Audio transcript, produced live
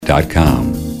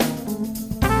SteveStell.com.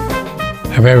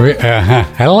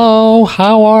 Hello,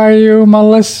 how are you,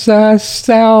 Melissa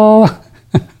Stell?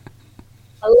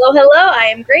 Hello. I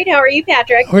am great. How are you,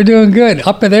 Patrick? We're doing good.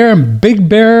 Up there in Big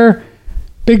Bear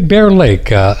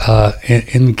Lake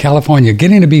in California.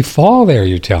 Getting to be fall there,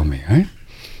 you tell me, right?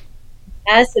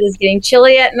 Yes, it is getting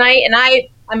chilly at night, and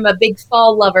I'm a big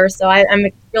fall lover, so I'm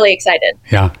really excited.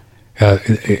 Yeah.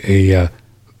 A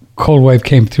cold wave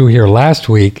came through here last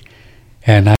week,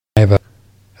 and I have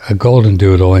a golden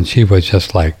doodle, and she was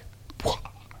just like,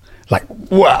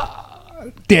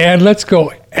 wow, Dad, let's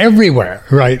go everywhere,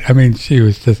 right? I mean, she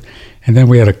was just, and then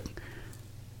we had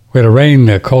a rain,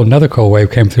 another cold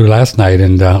wave came through last night,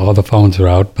 and all the phones are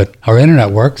out, but our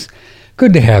internet works.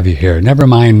 Good to have you here. Never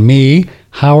mind me.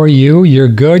 How are you? You're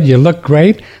good. You look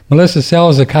great. Melissa Stell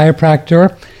is a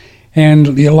chiropractor,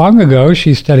 and long ago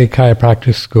she studied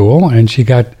chiropractic school, and she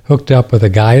got hooked up with a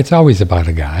guy. It's always about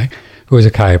a guy who was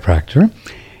a chiropractor.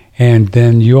 And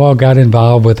then you all got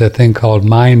involved with a thing called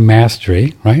Mind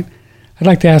Mastery, right? I'd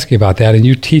like to ask you about that. And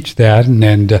you teach that,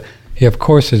 and you have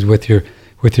courses with your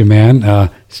man,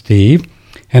 Steve.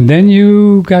 And then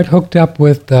you got hooked up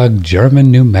with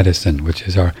German New Medicine, which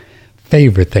is our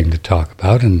favorite thing to talk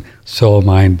about, and soul,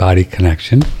 mind, body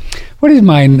connection. What is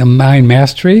Mind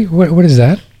Mastery? What is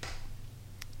that?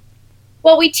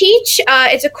 Well, we teach,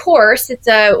 it's a course.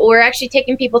 We're actually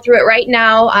taking people through it right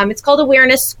now. It's called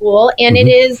Awareness School, and It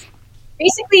is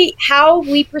basically how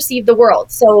we perceive the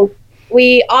world. So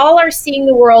we all are seeing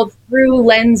the world through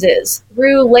lenses,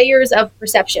 through layers of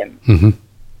perception.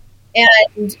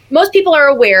 And most people are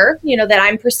aware, that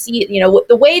I'm perceived,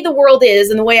 the way the world is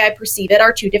and the way I perceive it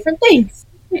are two different things.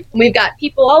 We've got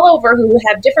people all over who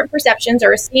have different perceptions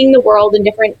or are seeing the world in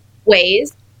different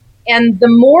ways. And the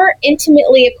more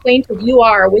intimately acquainted you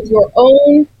are with your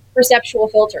own perceptual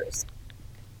filters,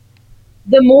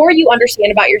 the more you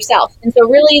understand about yourself. And so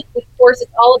really, of course,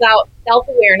 it's all about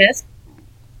self-awareness,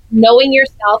 knowing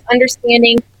yourself,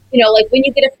 understanding, like when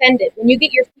you get offended, when you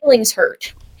get your feelings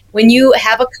hurt, when you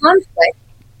have a conflict,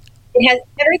 it has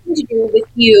everything to do with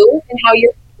you and how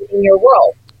you're in your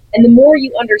world. And the more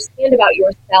you understand about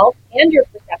yourself and your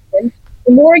perception,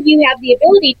 the more you have the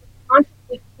ability to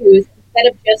consciously choose instead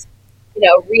of just,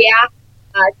 react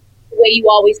the way you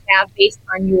always have based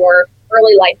on your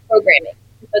early life programming.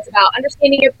 So it's about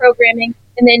understanding your programming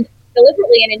and then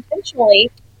deliberately and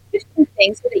intentionally shifting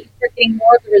things so that you start getting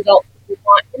more of the results that you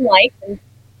want in life and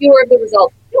fewer of the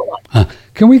results you don't want.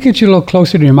 Can we get you a little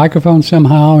closer to your microphone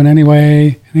somehow in any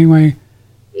way?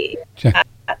 Check.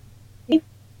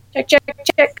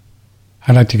 Check.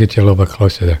 I'd like to get you a little bit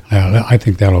closer there. I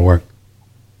think that'll work.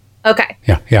 Okay.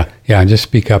 Yeah. And just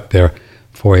speak up there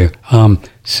for you.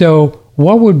 So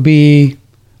what would be,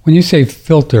 when you say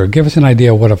filter, give us an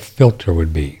idea of what a filter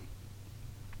would be.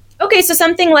 Okay, so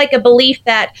something like a belief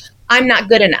that I'm not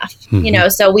good enough.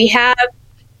 So we have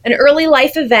an early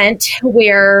life event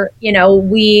where,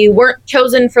 we weren't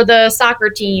chosen for the soccer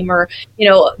team or,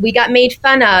 we got made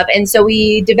fun of. And so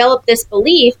we developed this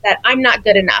belief that I'm not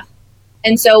good enough.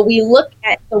 And so we look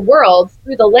at the world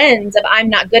through the lens of I'm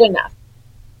not good enough.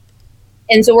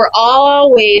 And so we're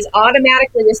always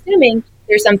automatically assuming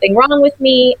there's something wrong with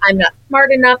me. I'm not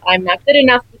smart enough. I'm not good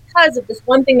enough because of this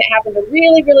one thing that happened a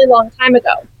really, really long time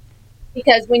ago.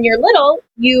 Because when you're little,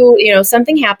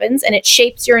 something happens and it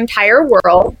shapes your entire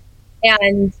world,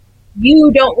 and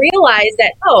you don't realize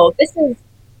that, this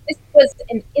was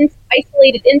an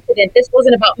isolated incident. This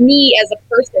wasn't about me as a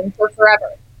person for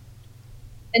forever.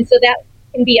 And so that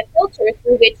can be a filter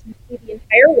through which you see the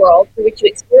entire world, through which you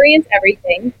experience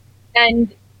everything.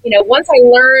 And, once I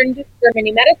learned German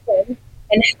New Medicine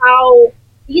and how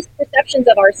these perceptions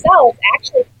of ourselves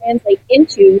actually translate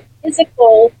into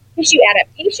physical tissue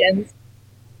adaptations,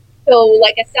 so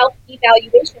like a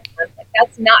self-evaluation conflict,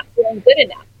 that's not feeling good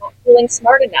enough, not feeling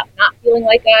smart enough, not feeling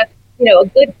like a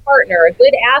good partner, a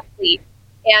good athlete.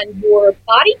 And your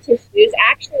body tissues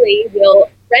actually will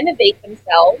renovate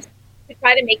themselves to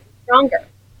try to make you stronger.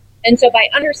 And so by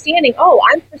understanding,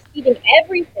 I'm perceiving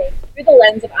everything through the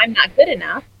lens of I'm not good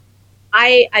enough,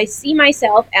 I see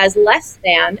myself as less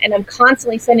than, and I'm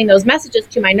constantly sending those messages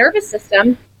to my nervous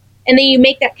system. And then you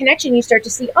make that connection, you start to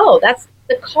see, that's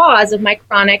the cause of my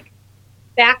chronic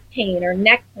back pain or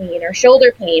neck pain or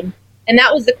shoulder pain. And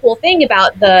that was the cool thing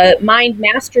about the mind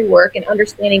mastery work and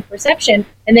understanding perception,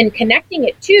 and then connecting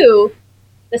it to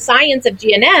the science of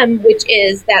GNM, which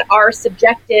is that our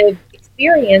subjective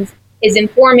experience is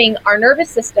informing our nervous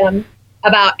system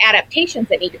about adaptations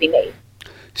that need to be made.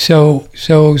 So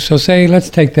say, let's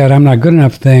take that I'm not good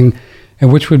enough thing,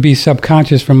 and which would be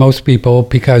subconscious for most people,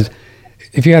 because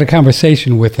if you had a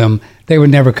conversation with them, they would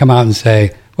never come out and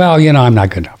say, well, I'm not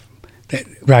good enough.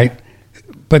 right?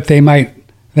 But they might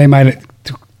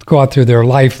go out through their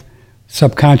life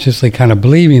subconsciously kind of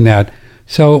believing that.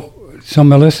 So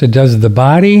Melissa, what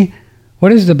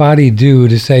does the body do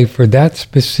to say for that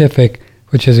specific,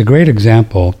 which is a great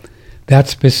example, that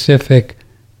specific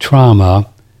trauma,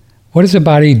 what does the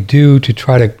body do to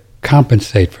try to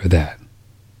compensate for that?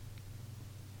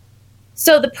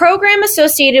 So the program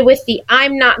associated with the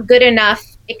I'm not good enough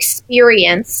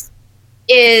experience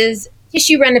is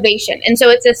tissue renovation. And so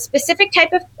it's a specific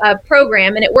type of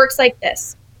program, and it works like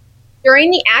this.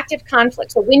 During the active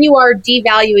conflict, so when you are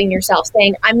devaluing yourself,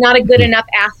 saying, I'm not a good enough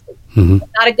athlete, I'm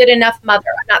not a good enough mother,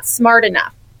 I'm not smart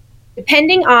enough,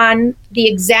 depending on the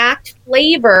exact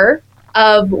flavor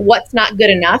of what's not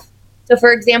good enough. So,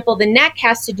 for example, the neck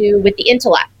has to do with the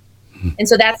intellect. And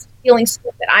so that's feeling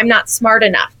stupid. I'm not smart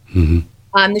enough.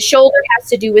 The shoulder has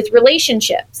to do with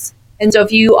relationships. And so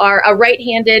if you are a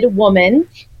right-handed woman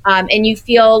and you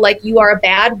feel like you are a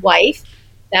bad wife,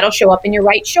 that'll show up in your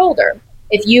right shoulder.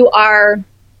 If you are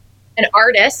an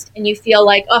artist and you feel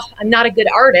like, oh, I'm not a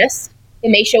good artist, it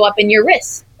may show up in your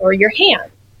wrist or your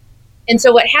hand. And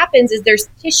so what happens is there's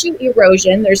tissue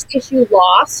erosion, there's tissue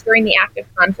loss during the active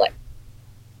conflict.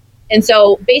 And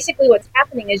so basically what's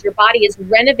happening is your body is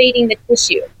renovating the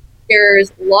tissue.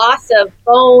 There's loss of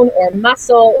bone or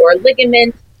muscle or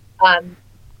ligament,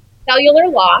 cellular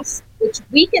loss, which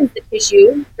weakens the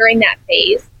tissue during that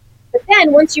phase. But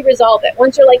then once you resolve it,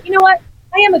 once you're like, you know what,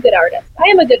 I am a good artist, I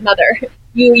am a good mother,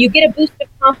 you get a boost of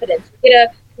confidence,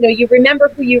 you remember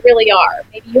who you really are.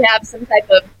 Maybe you have some type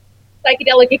of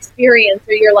psychedelic experience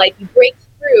where you're like, you break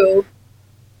through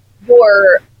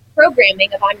your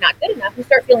programming of I'm not good enough, you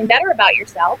start feeling better about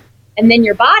yourself, and then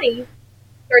your body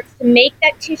starts to make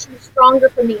that tissue stronger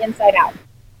from the inside out.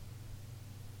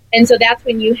 And so that's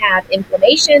when you have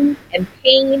inflammation and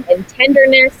pain and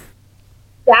tenderness.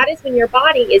 That is when your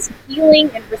body is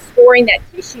healing and restoring that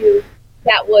tissue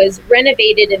that was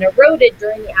renovated and eroded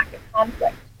during the active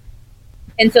conflict.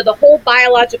 And so the whole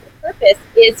biological purpose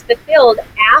is fulfilled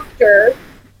after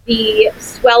the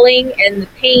swelling and the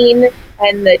pain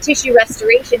and the tissue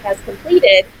restoration has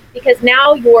completed, because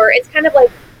now it's kind of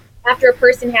like after a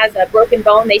person has a broken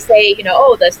bone, they say,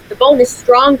 the bone is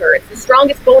stronger. It's the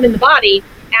strongest bone in the body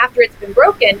after it's been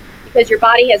broken because your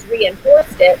body has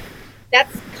reinforced it.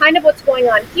 That's kind of what's going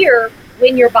on here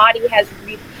when your body has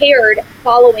repaired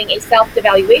following a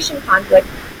self-devaluation conflict.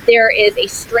 There is a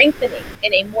strengthening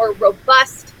and a more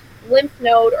robust lymph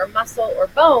node or muscle or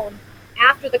bone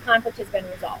after the conflict has been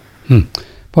resolved.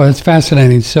 Boy, that's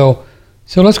fascinating. So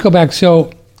let's go back.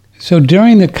 So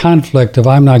during the conflict of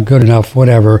I'm not good enough,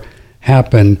 whatever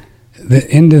happened,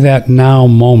 into that now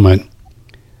moment,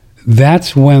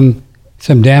 that's when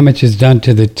some damage is done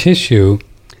to the tissue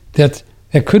that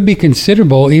could be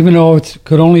considerable, even though it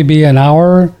could only be an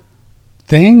hour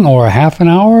thing or a half an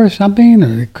hour or something,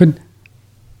 or it could...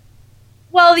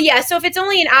 Well, yeah, so if it's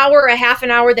only an hour or a half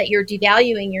an hour that you're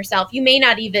devaluing yourself, you may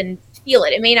not even feel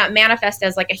it. It may not manifest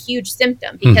as like a huge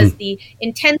symptom because the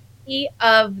intensity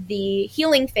of the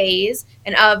healing phase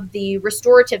and of the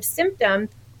restorative symptom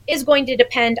is going to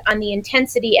depend on the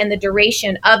intensity and the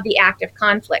duration of the active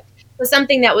conflict. So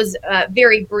something that was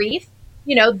very brief,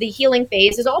 the healing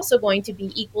phase is also going to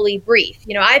be equally brief.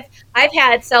 I've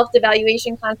had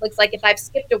self-devaluation conflicts, like if I've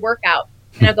skipped a workout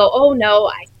and I go, oh no,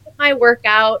 I skipped my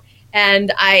workout,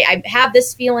 and I have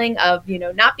this feeling of,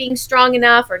 not being strong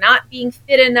enough or not being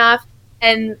fit enough.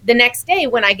 And the next day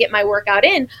when I get my workout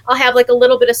in, I'll have like a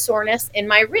little bit of soreness in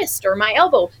my wrist or my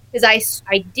elbow because I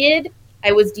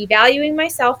was devaluing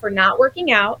myself for not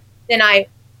working out. Then I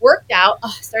worked out,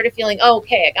 started feeling,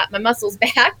 okay, I got my muscles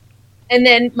back. And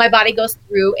then my body goes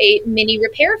through a mini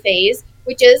repair phase,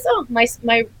 which is,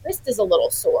 my wrist is a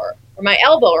little sore, or my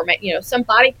elbow, or my, some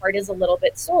body part is a little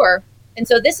bit sore. And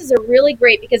so this is a really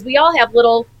great, because we all have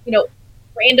little,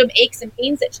 random aches and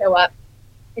pains that show up.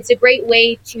 It's a great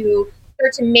way to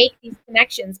start to make these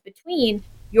connections between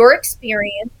your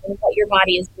experience and what your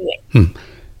body is doing.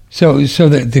 So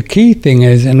the key thing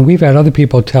is, and we've had other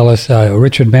people tell us,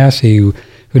 Richard Massey,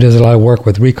 who does a lot of work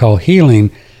with recall healing,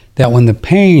 that when the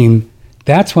pain,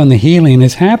 that's when the healing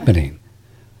is happening.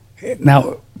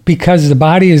 Now, because the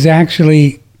body is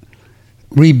actually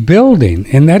rebuilding,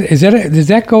 and does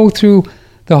that go through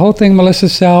the whole thing, Melissa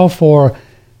Self, or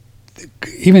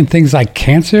even things like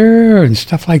cancer and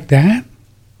stuff like that?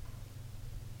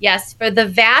 Yes, for the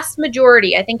vast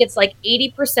majority, I think it's like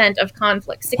 80% of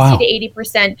conflict, 60 to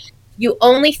 80%, you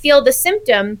only feel the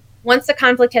symptom once the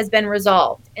conflict has been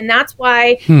resolved. And that's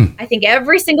why I think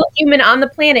every single human on the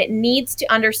planet needs to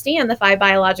understand the 5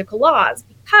 biological laws,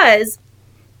 because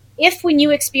if when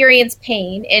you experience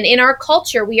pain, and in our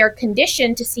culture, we are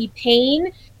conditioned to see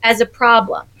pain as a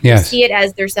problem. Yes. To see it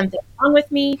as there's something wrong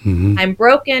with me, I'm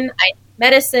broken, I need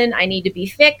medicine, I need to be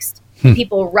fixed.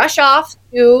 People rush off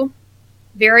to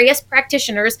various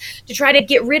practitioners to try to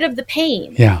get rid of the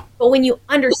pain. Yeah. But when you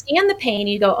understand the pain,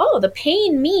 you go, oh, the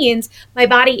pain means my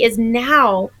body is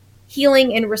now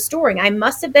healing and restoring. I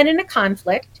must have been in a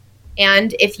conflict.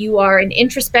 And if you are an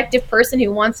introspective person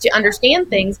who wants to understand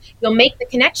things, you'll make the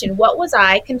connection. What was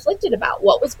I conflicted about?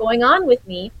 What was going on with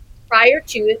me prior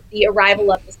to the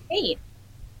arrival of this pain?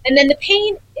 And then the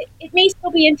pain, it may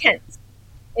still be intense.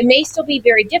 It may still be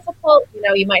very difficult. You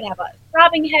know, you might have a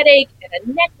throbbing headache and a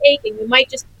neck ache, and you might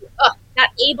just be not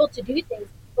able to do things.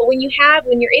 But when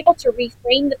you're able to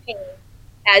reframe the pain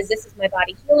as this is my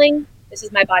body healing, this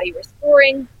is my body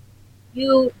restoring,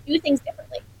 you do things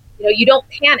differently. You know, you don't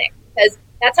panic, because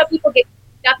that's how people get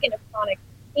stuck in a chronic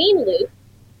pain loop,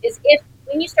 is if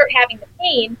when you start having the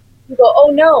pain, you go,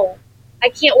 oh no, I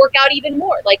can't work out even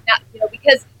more. Like, not, you know,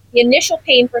 because the initial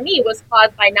pain for me was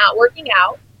caused by not working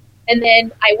out. And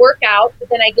then I work out, but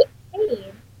then I get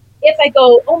pain. If I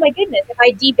go, oh my goodness, if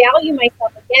I devalue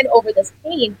myself again over this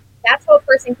pain, that's how a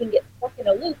person can get stuck in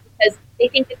a loop, because they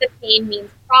think that the pain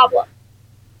means problem,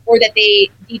 or that they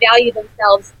devalue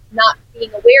themselves, not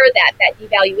being aware that that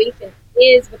devaluation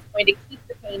is what's going to keep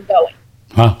the pain going.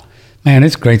 Wow. Man,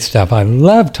 it's great stuff. I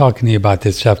love talking to you about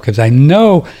this stuff, because I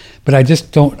know, but I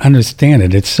just don't understand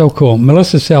it. It's so cool.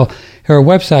 Melissa Sell, her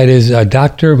website is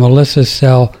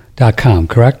drmelissasell.com,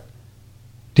 correct?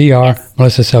 Yes.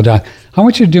 drmelissasell.com. I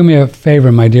want you to do me a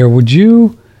favor, my dear. Would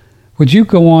you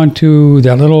go on to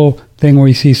that little thing where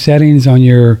you see settings on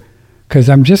your, because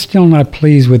I'm just still not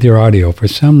pleased with your audio for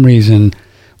some reason.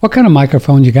 What kind of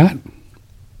microphone you got?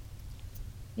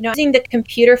 You know, I'm using the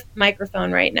computer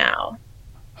microphone right now.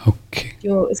 Okay.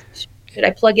 Should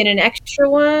I plug in an extra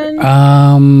one?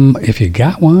 If you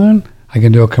got one, I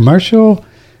can do a commercial.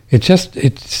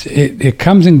 It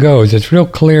comes and goes. It's real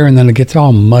clear, and then it gets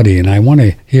all muddy, and I want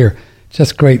to hear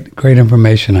just great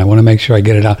information. I want to make sure I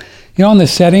get it out. You know, in the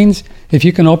settings, if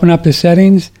you can open up the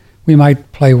settings, we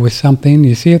might play with something.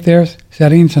 You see it there?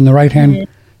 Settings on the right-hand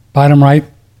bottom right?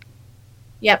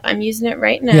 Yep, I'm using it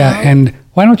right now. Yeah, and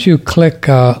why don't you click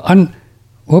okay,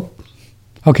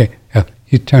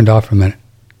 you turned off for a minute.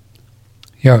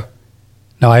 No,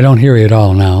 I don't hear you at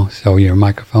all now, so your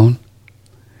microphone.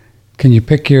 Can you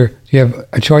pick do you have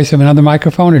a choice of another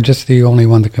microphone, or just the only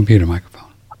one, the computer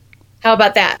microphone? How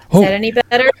about that? Is that any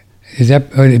better?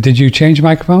 Did you change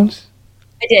microphones?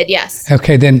 I did, yes.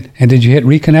 Okay, then, and did you hit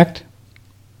reconnect?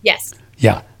 Yes.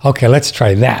 Yeah. Okay, let's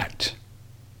try that.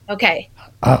 Okay.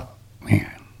 Oh,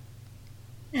 man.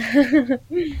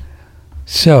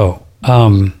 So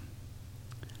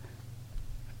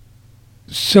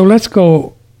let's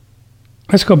go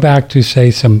back to, say,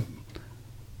 some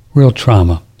real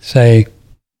trauma. Say,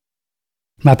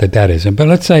 not that isn't, but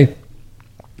let's say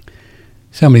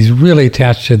somebody's really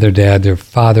attached to their dad, their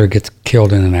father gets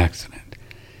killed in an accident,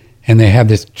 and they have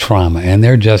this trauma, and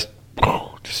they're just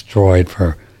destroyed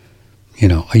for,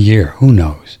 a year, who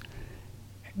knows.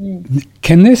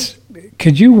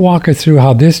 Could you walk us through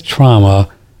how this trauma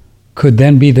could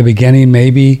then be the beginning,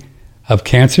 maybe, of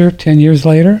cancer 10 years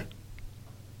later?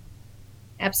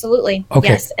 Absolutely. Okay.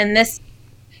 Yes, and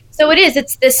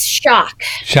it's this shock.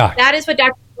 That is what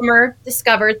Dr. Plummer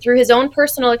discovered through his own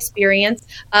personal experience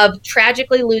of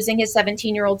tragically losing his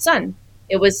 17-year-old son.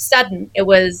 It was sudden. It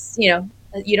was,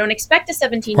 you don't expect a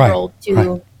 17-year-old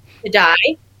to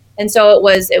die. And so it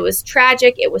was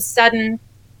tragic. It was sudden.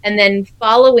 And then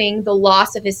following the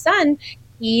loss of his son,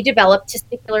 he developed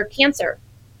testicular cancer.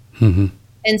 Mm-hmm.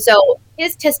 And so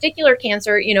his testicular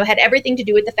cancer, had everything to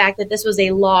do with the fact that this was a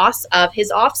loss of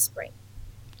his offspring.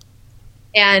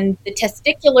 And the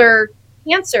testicular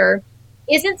cancer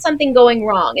isn't something going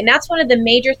wrong. And that's one of the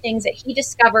major things that he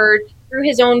discovered through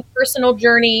his own personal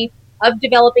journey of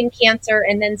developing cancer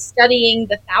and then studying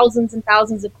the thousands and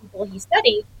thousands of people he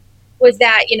studied, was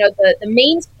that, the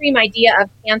mainstream idea of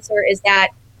cancer is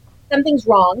that something's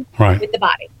wrong with the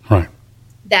body. Right.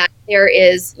 That there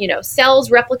is, cells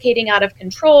replicating out of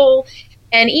control.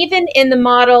 And even in the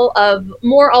model of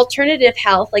more alternative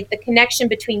health, like the connection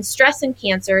between stress and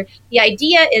cancer, the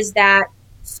idea is that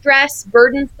stress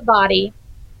burdens the body.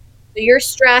 So you're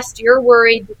stressed, you're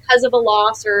worried because of a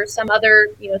loss or some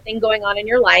other, thing going on in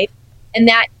your life, and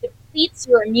that depletes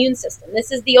your immune system.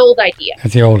 This is the old idea.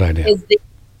 That's the old idea.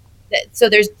 So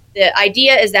there's the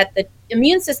idea is that the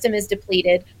immune system is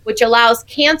depleted, which allows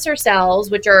cancer cells,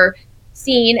 which are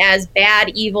seen as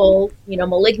bad, evil,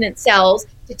 malignant cells,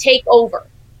 to take over.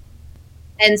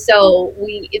 And so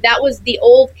that was the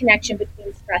old connection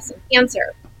between stress and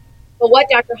cancer. But what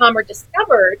Dr. Hammer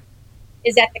discovered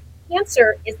is that the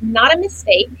cancer is not a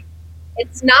mistake.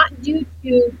 It's not due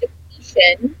to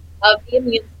depletion of the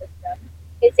immune system.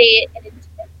 It's an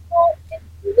intentional and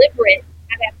deliberate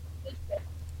adaptation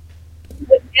to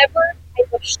whatever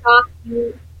type of shock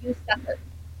you suffer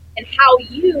and how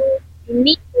you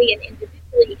uniquely and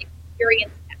individually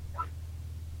experience that shock.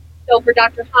 So for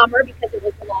Dr. Hammer, because it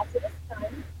was the loss of his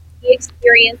son, he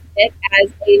experienced it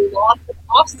as a loss of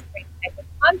offspring type of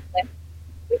conflict,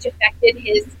 which affected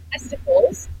his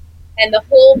testicles. And the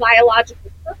whole biological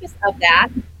purpose of that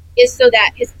is so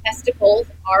that his testicles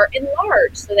are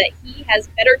enlarged, so that he has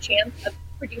better chance of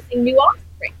producing new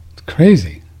offspring. It's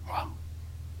crazy. Wow.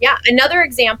 Yeah. Another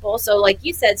example, so like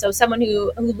you said, so someone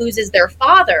who loses their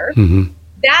father,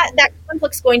 that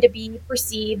conflict's going to be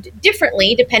perceived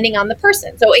differently depending on the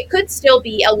person. So it could still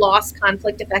be a loss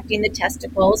conflict affecting the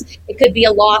testicles. It could be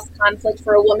a loss conflict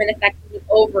for a woman affecting the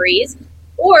ovaries.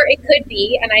 Or it could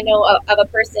be, and I know of a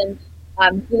person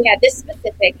who had this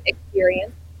specific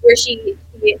experience, where she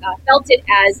felt it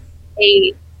as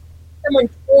someone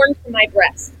torn from my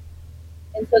breast.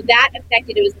 And so that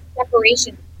affected, it was a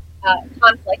separation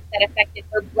conflict that affected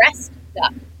her breast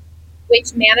duct,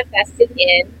 which manifested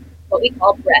in what we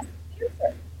call breast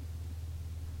cancer.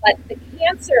 But the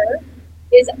cancer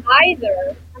is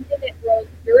either something that grows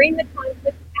during the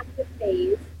conflict active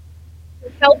phase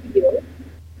to help you,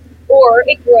 or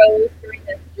it grows during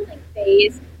the healing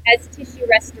phase as tissue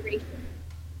restoration.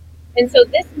 And so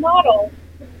this model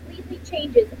completely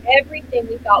changes everything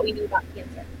we thought we knew about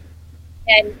cancer.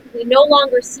 And we no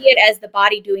longer see it as the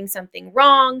body doing something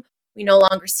wrong. We no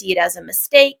longer see it as a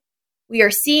mistake. We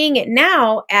are seeing it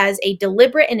now as a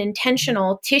deliberate and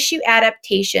intentional tissue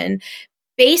adaptation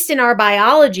based in our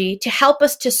biology to help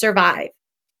us to survive.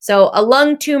 So a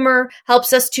lung tumor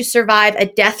helps us to survive a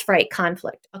death fright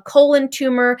conflict. A colon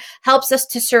tumor helps us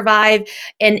to survive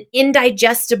an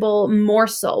indigestible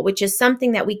morsel, which is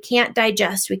something that we can't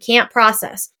digest, we can't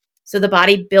process. So the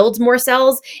body builds more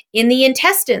cells in the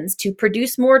intestines to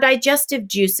produce more digestive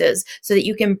juices so that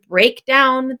you can break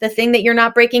down the thing that you're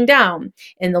not breaking down.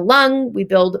 In the lung, we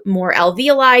build more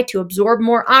alveoli to absorb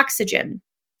more oxygen.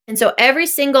 And so every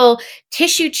single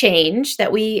tissue change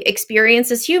that we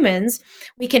experience as humans,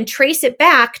 we can trace it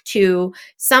back to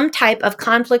some type of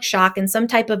conflict shock and some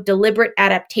type of deliberate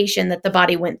adaptation that the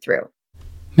body went through.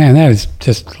 Man, that is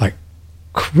just like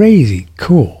crazy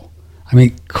cool. I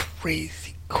mean,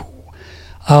 crazy cool.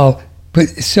 But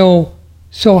so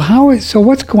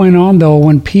what's going on though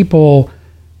when people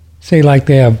say like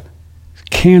they have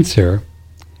cancer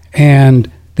and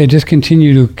they just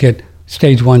continue to get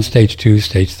stage 1, stage 2,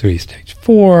 stage 3, stage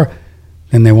 4,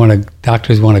 and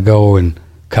doctors want to go and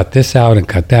cut this out and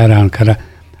cut that out and cut out.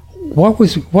 What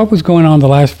was going on the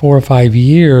last 4 or 5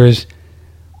 years?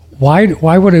 Why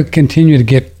would it continue to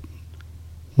get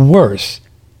worse?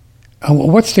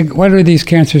 What are these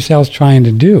cancer cells trying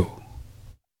to do?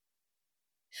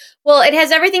 Well, it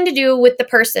has everything to do with the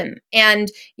person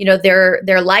and,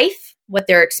 their life, what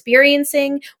they're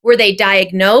experiencing. Were they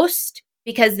diagnosed?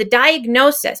 Because the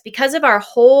diagnosis, because of our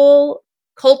whole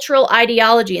cultural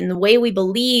ideology and the way we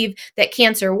believe that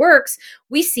cancer works,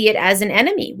 we see it as an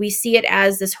enemy. We see it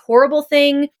as this horrible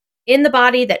thing in the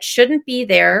body that shouldn't be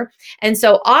there. And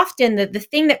so often the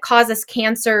thing that causes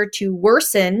cancer to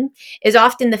worsen is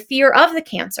often the fear of the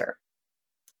cancer.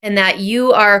 And that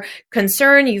you are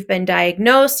concerned, you've been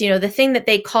diagnosed, the thing that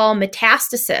they call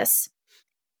metastasis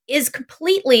is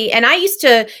completely, and I used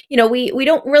to, we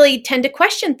don't really tend to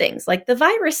question things like the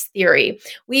virus theory.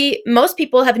 Most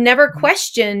people have never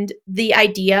questioned the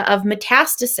idea of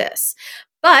metastasis,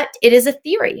 but it is a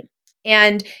theory.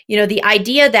 And, the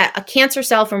idea that a cancer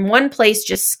cell from one place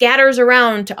just scatters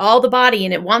around to all the body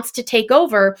and it wants to take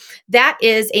over, that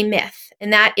is a myth.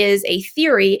 And that is a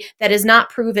theory that is not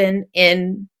proven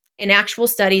in actual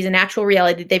studies, in actual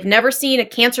reality. They've never seen a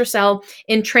cancer cell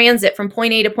in transit from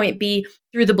point A to point B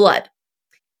through the blood,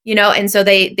 and so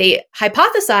they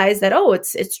hypothesize that,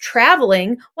 it's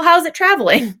traveling. Well, how is it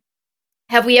traveling?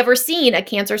 Have we ever seen a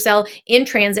cancer cell in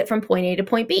transit from point A to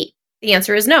point B? The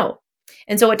answer is no.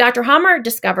 And so what Dr. Hammer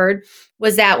discovered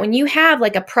was that when you have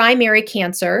like a primary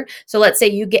cancer, so let's say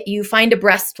you find a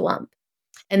breast lump,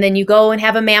 and then you go and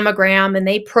have a mammogram and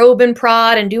they probe and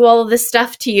prod and do all of this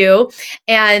stuff to you,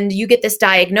 and you get this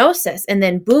diagnosis, and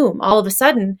then boom, all of a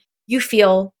sudden you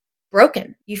feel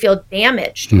broken. You feel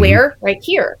damaged. Mm-hmm. Where? Right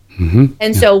here. Mm-hmm.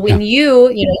 And so when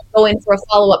you go in for a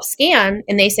follow-up scan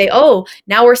and they say,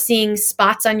 now we're seeing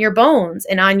spots on your bones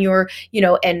and on your,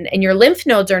 and your lymph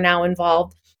nodes are now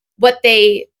involved. What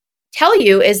they tell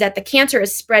you is that the cancer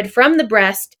is spread from the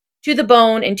breast to the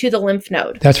bone and to the lymph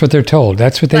node. That's what they're told.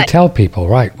 That's what they tell people,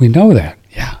 right? We know that.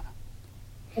 Yeah.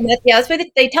 And that's what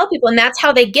they tell people. And that's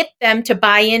how they get them to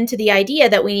buy into the idea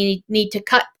that we need to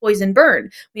cut, poison, burn.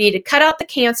 We need to cut out the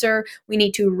cancer. We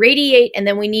need to radiate. And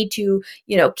then we need to,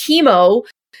 chemo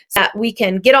so that we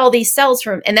can get all these cells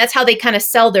from. And that's how they kind of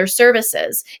sell their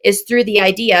services, is through the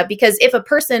idea. Because if a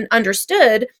person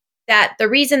understood that the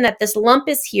reason that this lump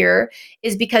is here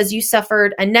is because you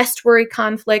suffered a nest worry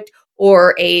conflict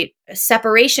or a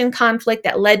separation conflict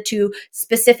that led to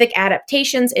specific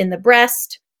adaptations in the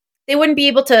breast, they wouldn't be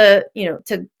able to,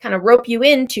 to kind of rope you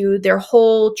into their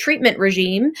whole treatment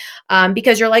regime,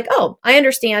 because you're like, oh, I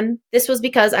understand. This was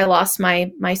because I lost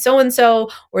my so-and-so,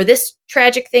 or this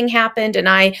tragic thing happened and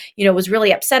I, was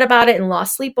really upset about it and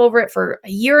lost sleep over it for a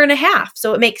year and a half.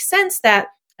 So it makes sense that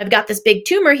I've got this big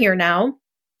tumor here now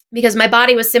because my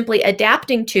body was simply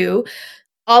adapting to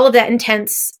all of that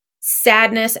intense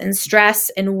sadness and stress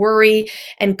and worry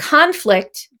and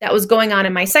conflict that was going on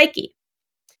in my psyche.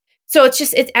 So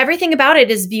it's everything about it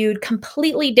is viewed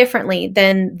completely differently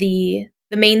than the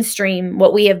mainstream,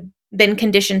 what we have been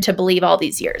conditioned to believe all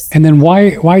these years. And then why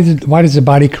does the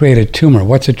body create a tumor?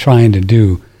 What's it trying to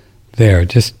do there?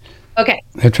 Okay.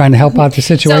 They're trying to help out the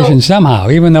situation somehow,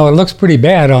 even though it looks pretty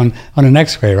bad on an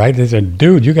X-ray, right? They said,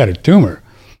 dude, you got a tumor.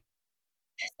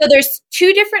 So there's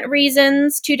two different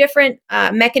reasons, two different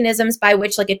mechanisms by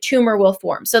which like a tumor will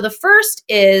form. So the first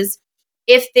is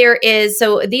if there is,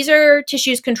 so these are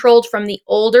tissues controlled from the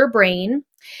older brain.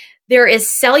 There is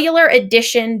cellular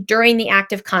addition during the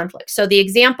active conflict. So the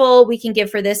example we can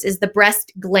give for this is the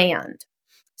breast gland.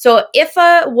 So if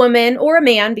a woman or a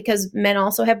man, because men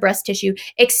also have breast tissue,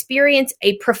 experience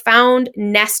a profound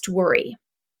nest worry.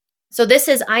 So this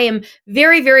is, I am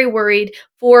very, very worried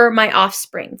for my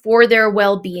offspring, for their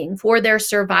well-being, for their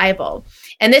survival.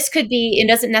 And this could be, it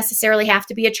doesn't necessarily have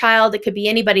to be a child. It could be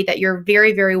anybody that you're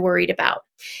very, very worried about.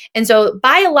 And so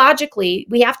biologically,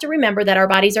 we have to remember that our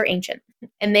bodies are ancient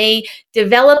and they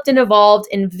developed and evolved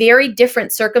in very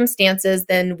different circumstances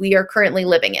than we are currently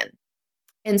living in.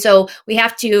 And so we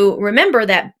have to remember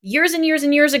that years and years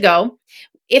and years ago,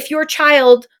 if your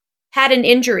child had an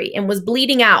injury and was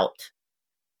bleeding out,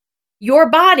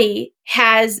 your body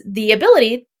has the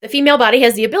ability, the female body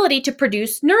has the ability to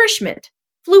produce nourishment,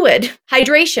 fluid,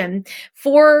 hydration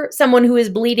for someone who is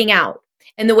bleeding out.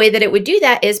 And the way that it would do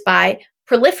that is by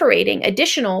proliferating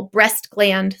additional breast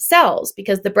gland cells,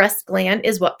 because the breast gland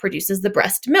is what produces the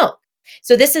breast milk.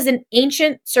 So this is an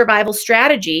ancient survival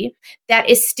strategy that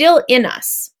is still in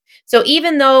us. So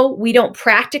even though we don't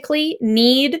practically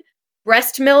need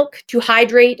breast milk to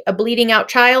hydrate a bleeding out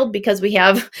child, because we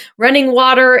have running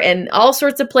water and all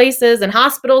sorts of places and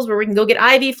hospitals where we can go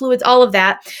get IV fluids, all of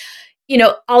that,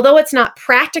 although it's not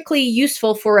practically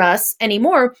useful for us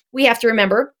anymore, we have to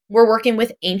remember we're working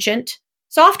with ancient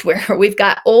software. We've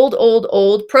got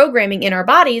old programming in our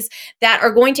bodies that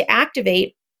are going to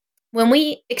activate when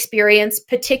we experience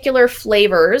particular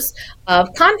flavors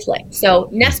of conflict. So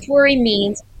nest worry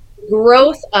means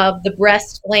growth of the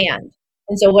breast gland.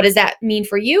 And so what does that mean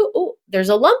for you? Oh, there's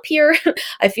a lump here.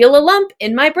 I feel a lump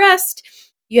in my breast.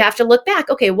 You have to look back.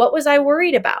 Okay, what was I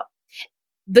worried about?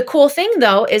 The cool thing,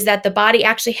 though, is that the body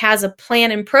actually has a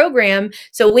plan and program.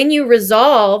 So when you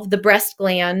resolve the breast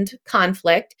gland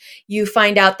conflict, you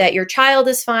find out that your child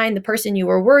is fine. The person you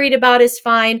were worried about is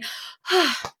fine.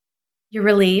 You're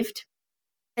relieved.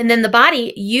 And then the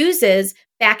body uses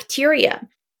bacteria,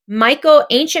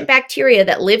 ancient bacteria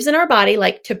that lives in our body,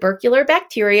 like tubercular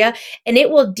bacteria, and it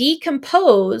will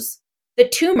decompose the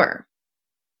tumor.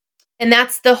 And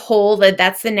that's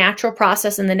that's the natural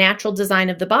process and the natural design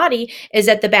of the body, is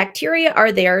that the bacteria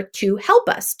are there to help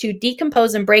us to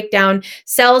decompose and break down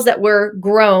cells that were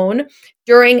grown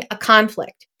during a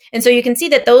conflict. And so you can see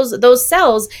that those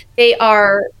cells, they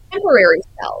are temporary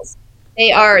cells.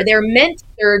 They're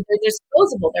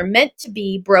disposable. They're meant to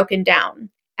be broken down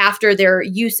after their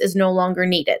use is no longer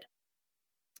needed.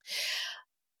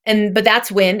 But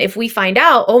that's when, if we find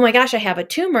out, oh my gosh, I have a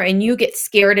tumor, and you get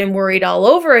scared and worried all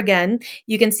over again,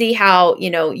 you can see how,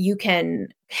 you can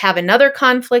have another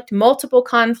conflict, multiple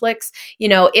conflicts,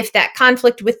 if that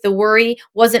conflict with the worry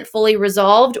wasn't fully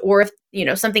resolved, or if,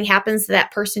 something happens to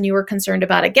that person you were concerned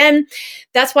about again.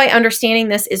 That's why understanding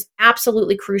this is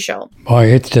absolutely crucial. Boy,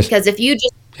 it's just, because if you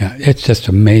just, it's just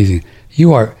amazing.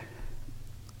 You are,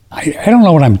 I don't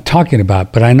know what I'm talking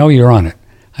about, but I know you're on it.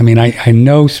 I mean, I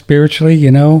know spiritually,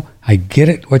 I get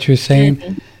it, what you're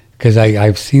saying, because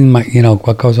I've seen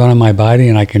what goes on in my body,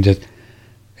 and I can just,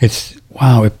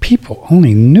 wow, if people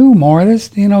only knew more of this,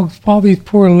 all these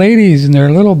poor ladies and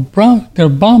their little their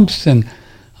bumps, and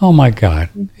oh my God,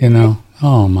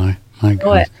 oh my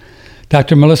God.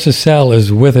 Dr. Melissa Sell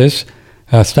is with us.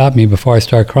 Stop me before I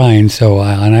start crying,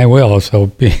 and I will, so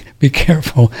be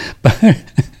careful.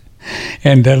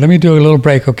 And let me do a little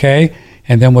break, okay?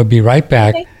 And then we'll be right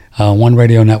back. Okay.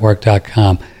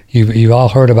 OneRadioNetwork.com. You've all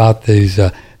heard about these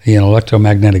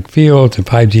electromagnetic fields and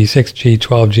 5G, 6G,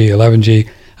 12G, 11G.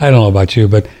 I don't know about you,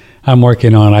 but I'm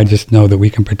working on. I just know that we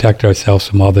can protect ourselves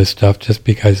from all this stuff just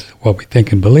because what we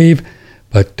think and believe.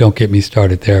 But don't get me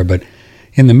started there. But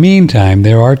in the meantime,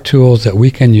 there are tools that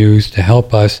we can use to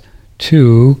help us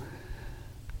to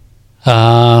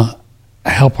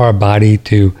help our body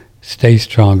to stay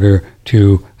stronger,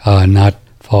 to not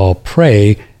fall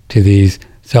prey to these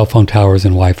cell phone towers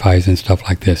and Wi-Fi's and stuff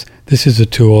like this. This is a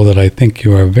tool that I think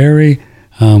you are very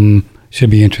should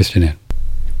be interested in.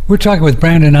 We're talking with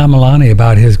Brandon Amalani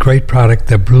about his great product,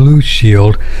 the Blue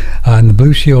Shield. And the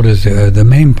Blue Shield is the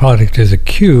main product is a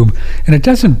cube, and it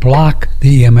doesn't block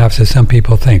the EMFs as some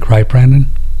people think, right, Brandon?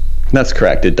 That's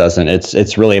correct. It doesn't.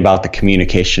 It's really about the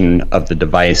communication of the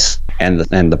device and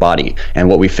the body. And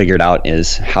what we figured out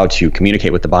is how to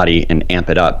communicate with the body and amp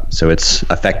it up. So it's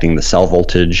affecting the cell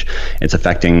voltage. It's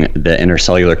affecting the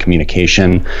intercellular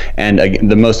communication. And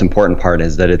the most important part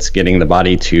is that it's getting the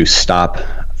body to stop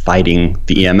fighting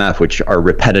the EMF, which are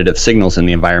repetitive signals in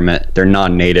the environment. They're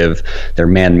non-native, they're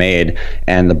man-made,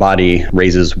 and the body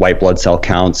raises white blood cell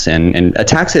counts and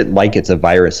attacks it like it's a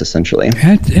virus, essentially.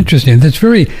 That's interesting. That's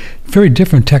very, very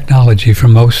different technology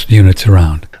from most units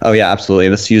around. Oh, yeah, absolutely.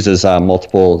 This uses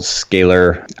multiple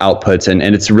scalar outputs, and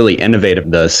it's really innovative,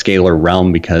 the scalar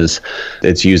realm, because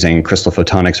it's using crystal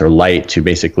photonics or light to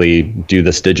basically do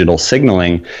this digital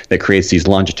signaling that creates these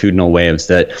longitudinal waves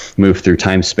that move through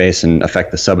time, space, and affect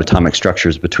the subatomic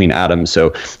structures between atoms.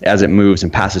 So as it moves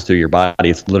and passes through your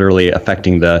body, it's literally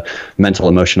affecting the mental,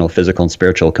 emotional, physical, and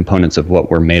spiritual components of what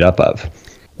we're made up of.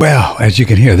 Well, as you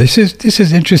can hear, this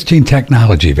is interesting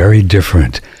technology, very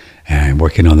different, and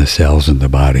working on the cells in the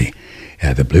body.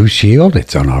 The Blue Shield,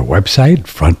 it's on our website,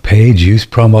 front page. Use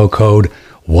promo code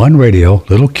OneRadio,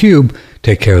 little cube,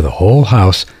 take care of the whole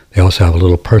house. They also have a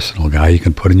little personal guy you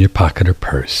can put in your pocket or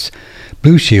purse.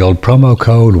 Blue Shield, promo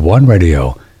code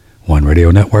OneRadio,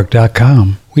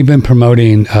 OneRadioNetwork.com. We've been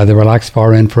promoting the Relax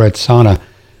Far Infrared Sauna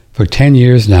for 10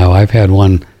 years now. I've had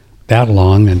one that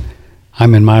long, and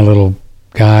I'm in my little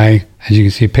guy, as you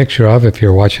can see a picture of if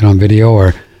you're watching on video,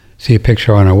 or see a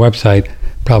picture on our website,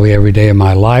 probably every day of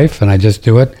my life, and I just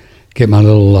do it, get my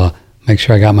little, make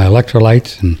sure I got my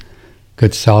electrolytes and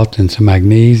good salt and some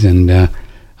magnesium and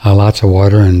lots of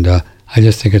water, and I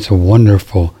just think it's a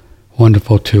wonderful,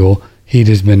 wonderful tool. Heat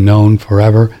has been known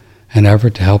forever and ever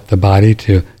to help the body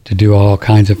to do all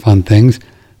kinds of fun things,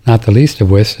 not the least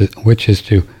of which is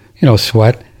to,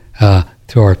 sweat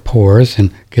through our pores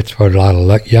and gets rid of a lot of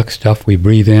yuck stuff we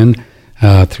breathe in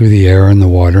through the air and the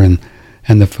water and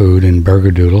the food and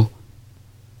Burgerdoodle.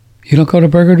 You don't go to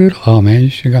Burgerdoodle? Oh man, you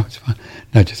should go. It's fun.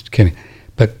 No, just kidding.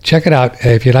 But check it out.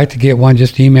 If you'd like to get one,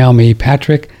 just email me,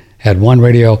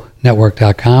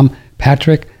 Patrick@OneRadioNetwork.com,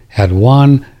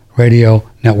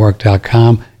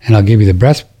 Patrick@OneRadioNetwork.com, and I'll give you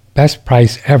the best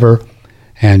price ever,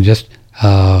 and just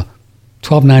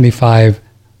 $12.95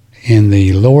 in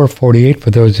the lower 48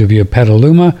 for those of you at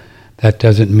Petaluma. That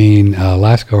doesn't mean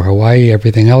Alaska or Hawaii.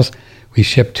 Everything else, we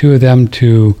ship 2 of them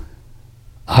to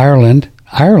Ireland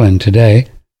today,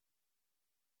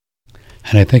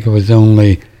 and I think it was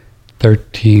only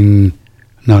 14,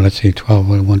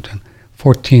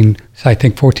 I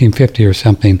think $14.50 or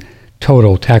something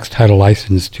total tax title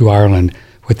license to Ireland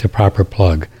with the proper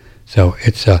plug. So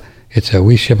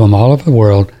we ship them all over the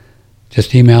world.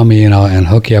 Just email me and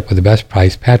hook you up with the best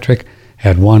price,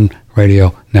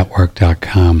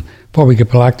 Patrick@OneRadioNetwork.com. Before we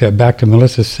get back to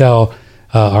Melissa Sell,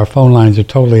 our phone lines are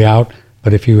totally out,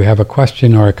 but if you have a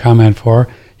question or a comment for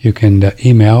her, you can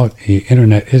email. The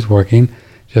internet is working.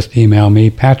 Just email me,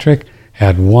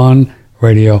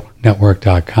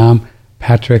 Patrick@OneRadioNetwork.com,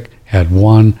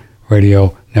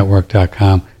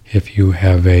 Patrick@OneRadioNetwork.com, if you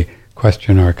have a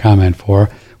question or a comment for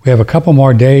her. We have a couple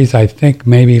more days, I think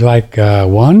maybe like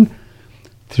one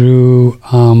through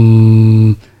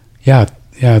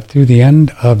through the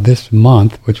end of this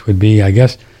month, which would be, I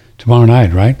guess, tomorrow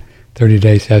night, right? 30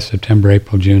 days has September,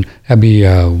 April, June. That'd be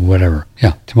whatever.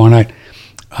 Yeah, tomorrow night.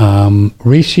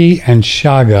 Reishi and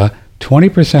Shaga,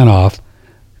 20% off.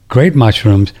 Great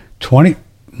mushrooms. 20%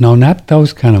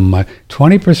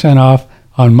 off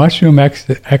on mushroom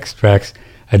extracts.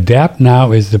 Adapt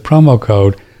Now is the promo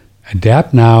code.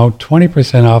 Adapt Now,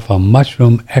 20% off on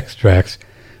mushroom extracts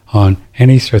on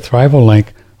any survival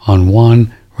link on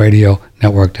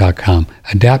OneRadioNetwork.com.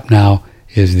 Adapt Now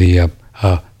is the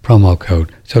promo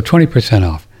code. So 20%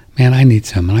 off. Man, I need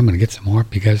some, and I'm going to get some more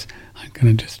because I'm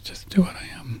going to just do what I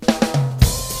am.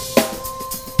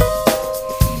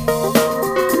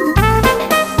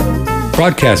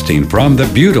 Broadcasting from the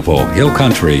beautiful Hill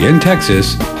Country in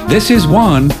Texas, this is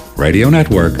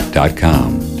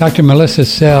OneRadioNetwork.com. Dr. Melissa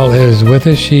Sell is with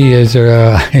us. She is,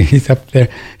 he's up there.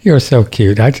 You're so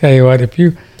cute. I tell you what, if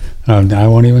you, I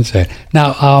won't even say it.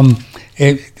 Now,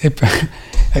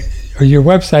 your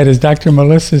website is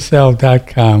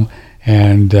drmelissasell.com,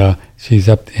 and she's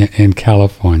up in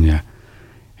California.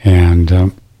 And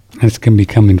it's going to be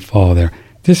coming fall there.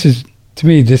 This is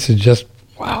just,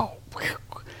 wow.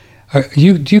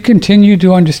 Do you continue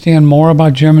to understand more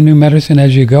about German New Medicine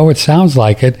as you go? It sounds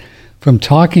like it from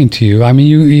talking to you. I mean,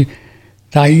 you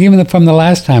even from the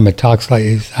last time I talked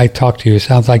to you, it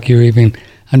sounds like you're even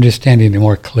understanding it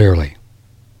more clearly.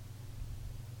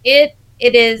 It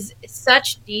is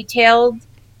such detailed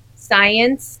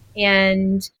science,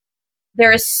 and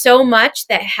there is so much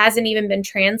that hasn't even been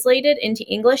translated into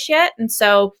English yet. And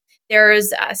so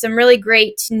there's some really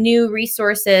great new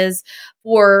resources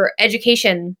for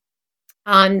education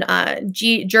on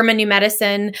German New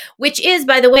Medicine, which is,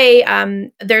 by the way,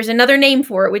 there's another name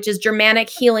for it, which is Germanic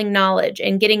healing knowledge,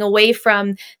 and getting away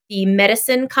from the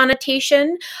medicine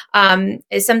connotation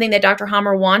is something that Dr.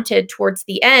 Hammer wanted towards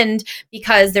the end,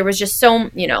 because there was just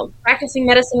so, practicing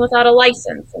medicine without a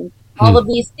license and all of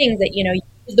these things that, you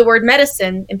use the word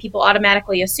medicine and people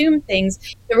automatically assume things.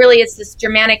 But really it's this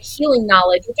Germanic healing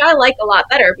knowledge, which I like a lot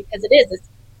better, because it's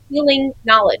healing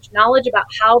knowledge about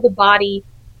how the body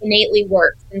innately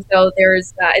works. And so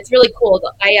there's it's really cool.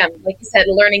 I am, like you said,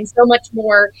 learning so much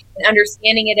more and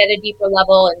understanding it at a deeper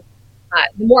level. And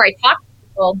the more I talk to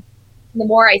people, the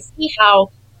more I see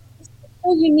how it's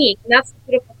so unique. And that's the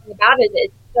beautiful thing about it.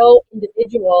 It's so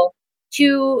individual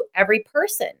to every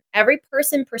person. Every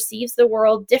person perceives the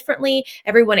world differently.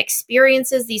 Everyone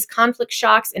experiences these conflict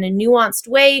shocks in a nuanced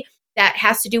way that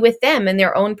has to do with them and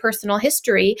their own personal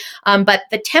history. But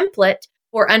the template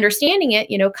for understanding it,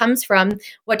 comes from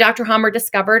what Dr. Hammer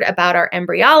discovered about our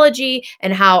embryology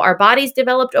and how our bodies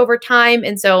developed over time.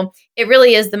 And so it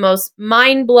really is the most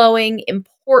mind-blowing,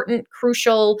 important,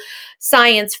 crucial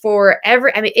science for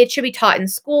it should be taught in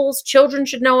schools. Children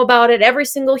should know about it. Every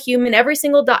single human,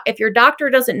 if your doctor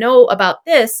doesn't know about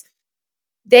this,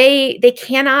 they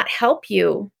cannot help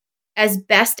you as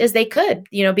best as they could,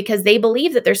 because they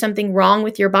believe that there's something wrong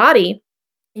with your body.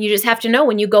 You just have to know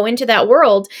when you go into that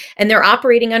world and they're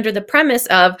operating under the premise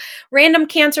of random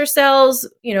cancer cells,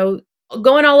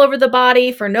 going all over the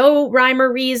body for no rhyme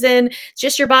or reason. It's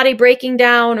just your body breaking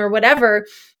down or whatever.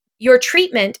 Your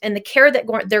treatment and the care that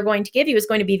they're going to give you is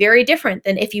going to be very different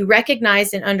than if you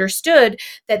recognized and understood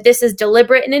that this is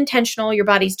deliberate and intentional. Your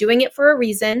body's doing it for a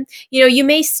reason. You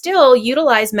may still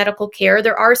utilize medical care.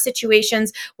 There are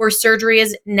situations where surgery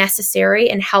is necessary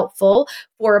and helpful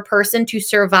for a person to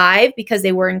survive because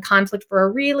they were in conflict for a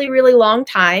really, really long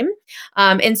time.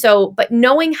 But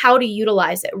knowing how to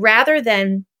utilize it rather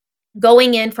than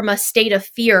going in from a state of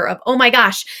fear of, oh my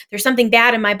gosh, there's something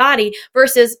bad in my body,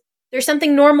 versus there's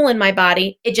something normal in my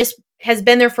body. It just has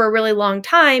been there for a really long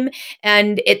time.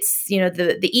 And it's,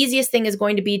 the easiest thing is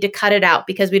going to be to cut it out,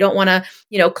 because we don't want to,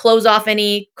 close off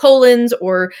any colons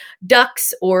or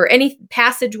ducts or any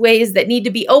passageways that need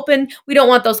to be open. We don't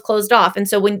want those closed off. And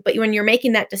so when you're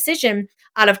making that decision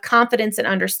out of confidence and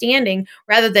understanding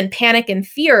rather than panic and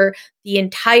fear, the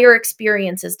entire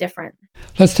experience is different.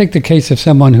 Let's take the case of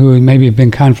someone who maybe been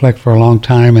in conflict for a long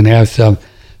time and has some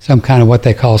kind of what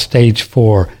they call stage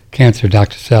 4 cancer,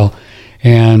 Dr. Sell,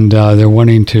 and they're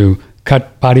wanting to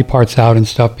cut body parts out and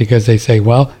stuff because they say,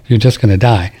 well, you're just going to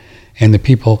die. And the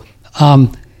people,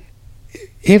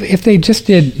 if they just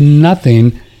did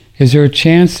nothing, is there a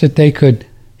chance that they could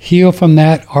heal from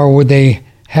that, or would they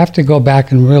have to go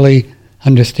back and really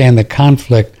understand the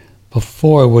conflict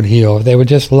before it would heal? If they would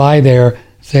just lie there,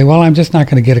 say, well, I'm just not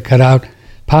going to get it cut out,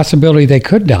 possibility they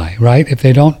could die, right? If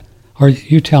they don't, or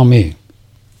you tell me.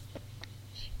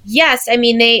 Yes,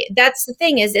 that's the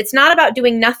thing, is it's not about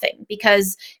doing nothing,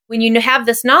 because when you have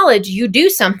this knowledge, you do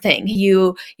something.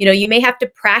 You may have to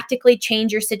practically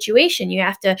change your situation. You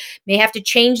may have to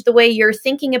change the way you're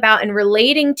thinking about and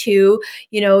relating to,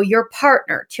 your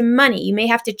partner, to money. You may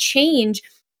have to change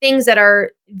things that are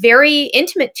very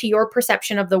intimate to your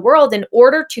perception of the world in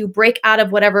order to break out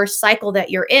of whatever cycle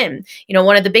that you're in.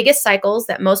 One of the biggest cycles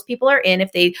that most people are in,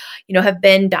 if they, have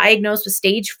been diagnosed with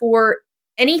stage 4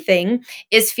 anything,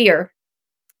 is fear.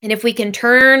 And if we can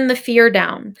turn the fear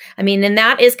down, and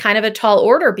that is kind of a tall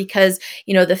order, because,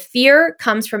 the fear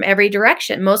comes from every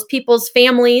direction. Most people's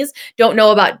families don't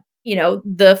know about,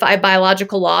 the 5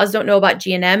 biological laws, don't know about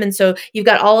GNM. And so you've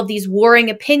got all of these warring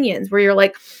opinions where you're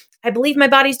like, I believe my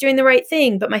body's doing the right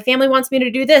thing, but my family wants me to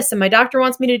do this and my doctor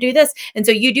wants me to do this. And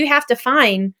so you do have to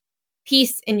find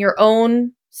peace in your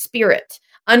own spirit,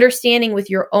 understanding with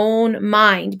your own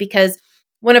mind, because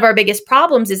one of our biggest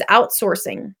problems is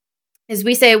outsourcing. Is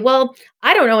we say, well,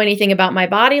 I don't know anything about my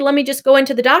body. Let me just go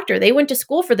into the doctor. They went to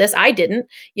school for this. I didn't.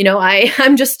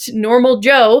 I'm just normal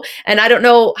Joe and I don't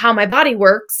know how my body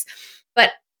works.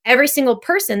 But every single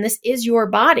person, this is your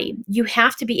body. You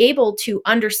have to be able to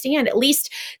understand at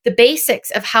least the basics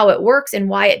of how it works and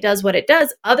why it does what it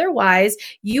does. Otherwise,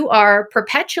 you are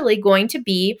perpetually going to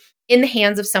be in the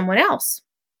hands of someone else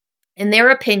and their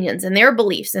opinions and their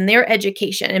beliefs and their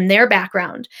education and their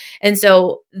background. And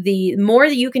so the more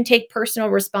that you can take personal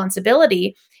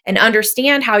responsibility and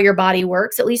understand how your body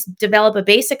works, at least develop a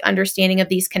basic understanding of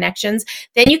these connections,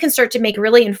 then you can start to make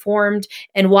really informed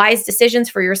and wise decisions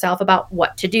for yourself about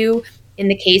what to do in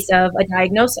the case of a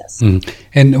diagnosis.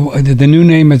 And the new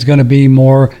name is going to be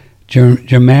more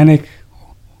Germanic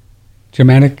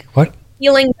what?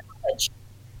 Healing knowledge.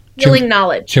 Healing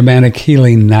knowledge. Germanic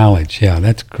healing knowledge. Yeah,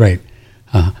 that's great.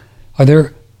 Are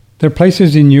there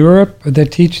places in Europe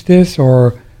that teach this,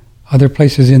 or other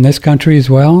places in this country as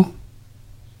well?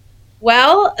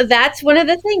 Well, that's one of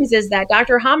the things is that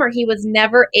Dr. Hammer, he was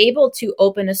never able to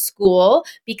open a school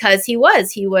because he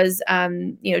was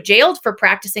jailed for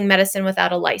practicing medicine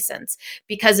without a license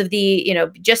because of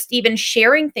just even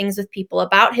sharing things with people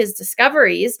about his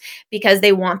discoveries, because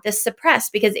they want this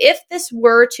suppressed. Because if this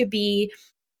were to be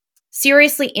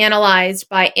seriously analyzed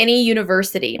by any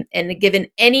university and given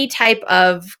any type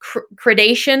of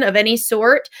gradation of any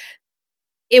sort,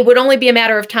 it would only be a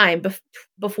matter of time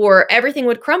before everything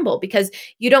would crumble, because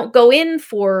you don't go in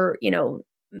for,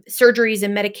 surgeries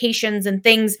and medications and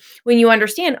things when you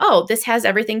understand, oh, this has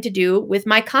everything to do with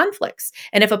my conflicts.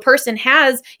 And if a person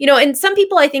has, and some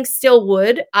people I think still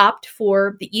would opt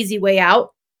for the easy way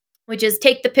out, which is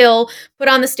take the pill, put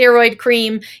on the steroid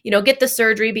cream, get the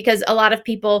surgery, because a lot of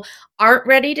people aren't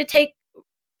ready to take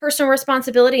personal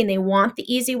responsibility and they want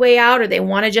the easy way out, or they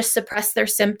want to just suppress their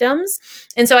symptoms.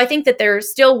 And so I think that there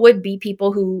still would be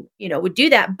people who, would do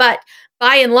that. But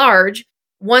by and large,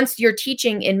 once you're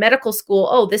teaching in medical school,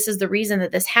 oh, this is the reason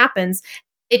that this happens,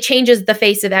 it changes the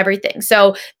face of everything.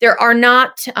 So there are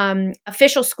not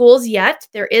official schools yet.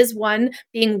 There is one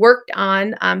being worked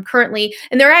on currently,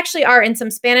 and there actually are in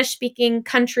some Spanish-speaking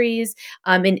countries.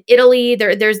 In Italy,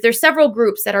 there's several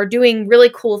groups that are doing really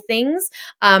cool things.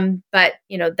 But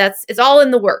it's all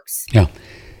in the works. Yeah,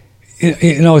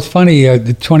 it's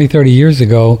funny. 20, 30 years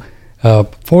ago,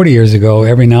 40 years ago,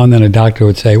 every now and then a doctor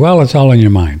would say, "Well, it's all in your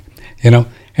mind,"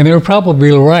 And they were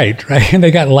probably right? And they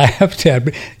got laughed at,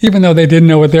 even though they didn't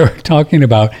know what they were talking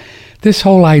about. This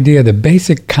whole idea, the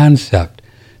basic concept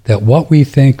that what we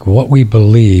think, what we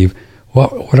believe,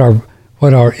 what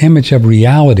our image of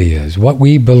reality is, what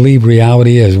we believe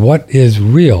reality is, what is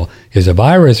real. Is a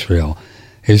virus real?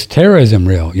 Is terrorism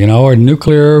real? Or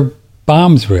nuclear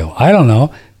bombs real? I don't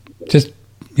know. Just,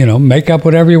 make up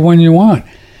whatever one you want.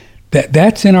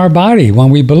 That's in our body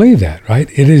when we believe that, right?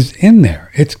 It is in there.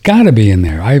 It's got to be in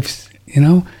there.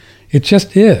 It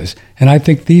just is. And I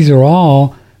think these are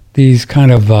all these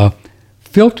kind of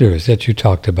filters that you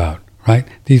talked about, right?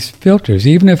 These filters,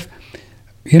 even if,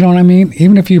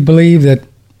 even if you believe that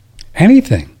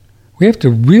anything, we have to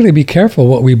really be careful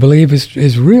what we believe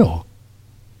is real.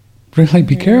 Really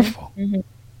be careful. Mm-hmm.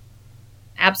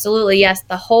 Absolutely, yes.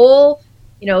 The whole,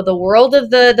 the world of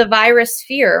the virus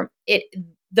sphere,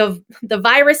 the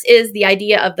virus is the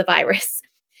idea of the virus,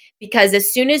 because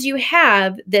as soon as you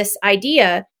have this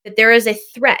idea that there is a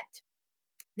threat,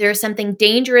 there is something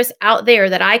dangerous out there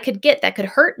that I could get that could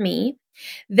hurt me,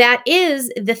 that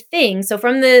is the thing. So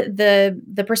from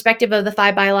the perspective of the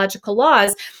 5 biological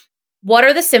laws, what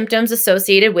are the symptoms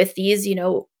associated with these,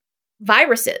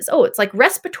 viruses? Oh, it's like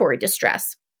respiratory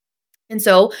distress. And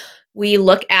so we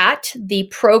look at the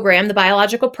program, the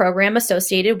biological program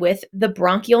associated with the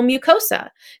bronchial mucosa.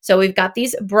 So we've got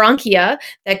these bronchia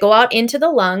that go out into the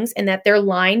lungs and that they're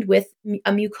lined with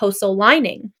a mucosal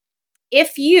lining.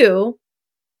 If you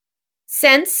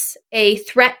sense a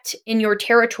threat in your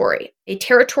territory, a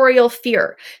territorial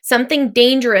fear, something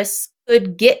dangerous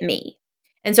could get me.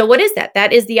 And so what is that?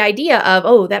 That is the idea of,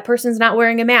 oh, that person's not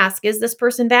wearing a mask. Is this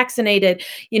person vaccinated?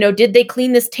 Did they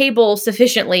clean this table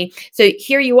sufficiently? So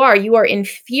here you are in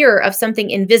fear of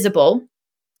something invisible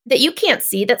that you can't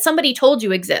see, that somebody told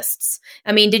you exists.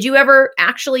 I mean, did you ever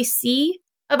actually see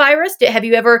a virus? Have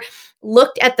you ever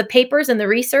looked at the papers and the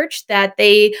research that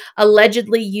they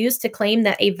allegedly used to claim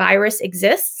that a virus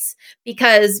exists?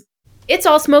 Because it's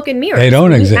all smoke and mirrors. They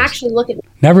don't exist. Actually look at it.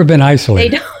 Never been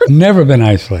isolated. Never been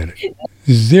isolated.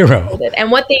 Zero.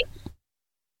 And what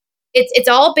it's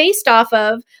all based off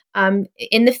of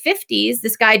in the 50s,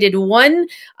 this guy did one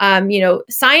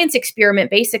science experiment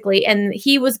basically, and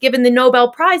he was given the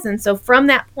Nobel Prize. And so from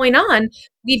that point on,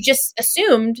 we've just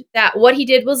assumed that what he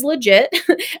did was legit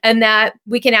and that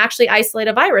we can actually isolate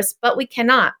a virus, but we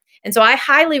cannot. And so I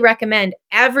highly recommend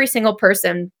every single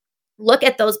person look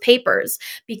at those papers,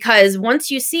 because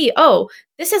once you see, oh,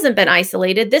 this hasn't been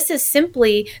isolated, this is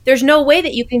simply, there's no way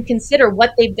that you can consider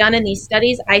what they've done in these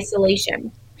studies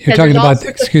isolation. You're talking about,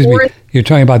 excuse me, you're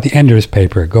talking about the Enders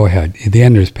paper. Go ahead. The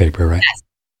Enders paper, right? Yes.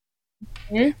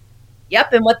 Mm-hmm.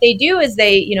 Yep. And what they do is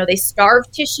they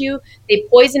starve tissue, they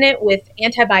poison it with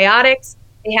antibiotics.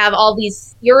 They have all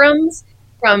these serums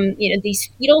from,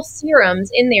 these fetal serums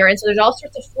in there. And so there's all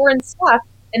sorts of foreign stuff.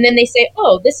 And then they say,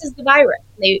 oh, this is the virus.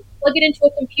 And they plug it into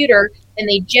a computer and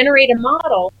they generate a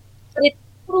model, but it's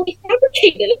totally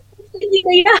fabricated. It's completely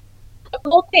made up, the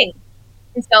whole thing.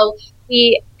 And so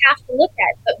we have to look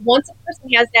at it. But once a person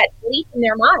has that belief in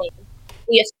their mind,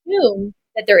 we assume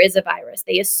that there is a virus.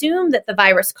 They assume that the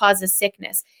virus causes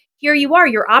sickness. Here you are,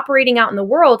 you're operating out in the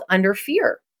world under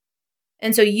fear.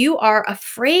 And so you are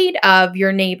afraid of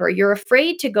your neighbor. You're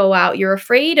afraid to go out. You're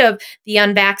afraid of the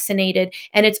unvaccinated.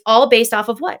 And it's all based off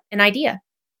of what? An idea.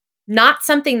 Not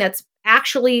something that's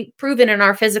actually proven in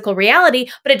our physical reality,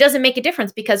 but it doesn't make a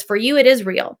difference because for you, it is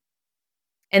real.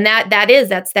 And that's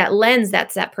that lens,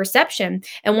 that's that perception.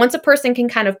 And once a person can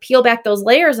kind of peel back those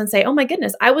layers and say, oh my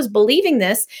goodness, I was believing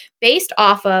this based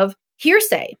off of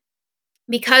hearsay.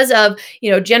 Because of,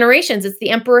 generations, it's the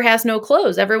emperor has no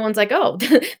clothes. Everyone's like, oh,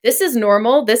 this is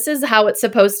normal. This is how it's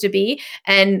supposed to be.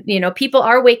 And, people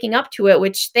are waking up to it,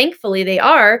 which thankfully they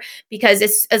are, because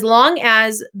it's, as long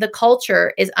as the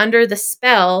culture is under the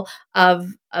spell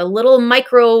of a little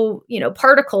micro,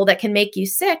 particle that can make you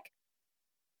sick,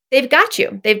 they've got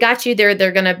you. They've got you.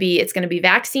 It's going to be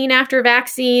vaccine after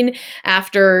vaccine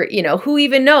after, who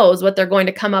even knows what they're going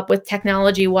to come up with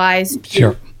technology wise.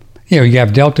 Sure. You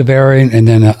have Delta variant and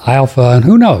then Alpha, and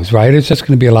who knows, right? It's just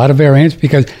going to be a lot of variants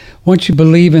because once you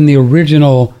believe in the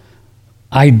original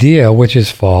idea, which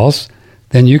is false,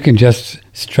 then you can just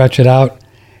stretch it out.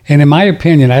 And in my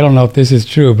opinion, I don't know if this is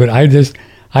true, but I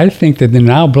think that they're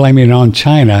now blaming it on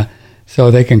China so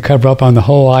they can cover up on the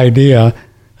whole idea.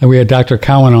 And we had Dr.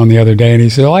 Cowan on the other day, and he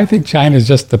said, I think China is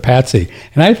just the patsy.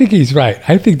 And I think he's right.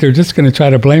 I think they're just going to try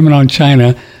to blame it on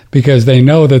China because they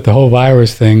know that the whole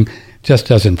virus thing just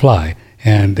doesn't fly.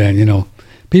 And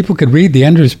people could read the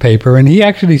Enders paper, and he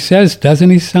actually says, doesn't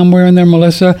he, somewhere in there,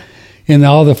 Melissa, in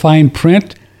all the fine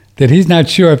print, that he's not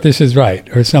sure if this is right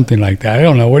or something like that. I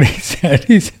don't know what he said.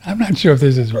 He said, I'm not sure if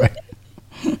this is right.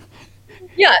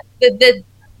 Yeah,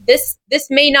 this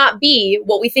may not be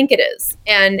what we think it is.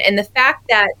 And the fact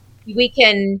that we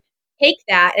can take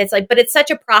that, it's like, but it's such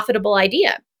a profitable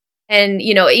idea. And,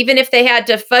 even if they had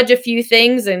to fudge a few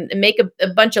things and make a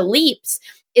bunch of leaps,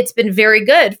 it's been very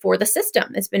good for the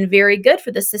system. It's been very good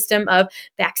for the system of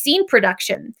vaccine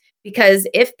production, because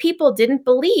if people didn't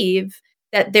believe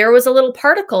that there was a little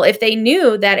particle, if they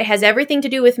knew that it has everything to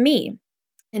do with me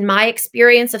and my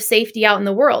experience of safety out in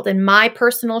the world and my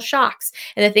personal shocks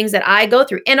and the things that I go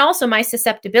through, and also my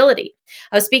susceptibility.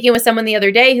 I was speaking with someone the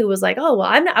other day who was like, oh,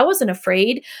 well, I wasn't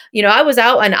afraid. I was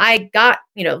out and I got,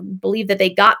 believe that they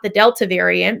got the Delta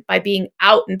variant by being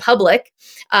out in public.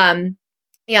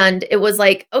 And it was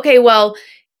like, okay, well,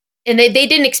 and they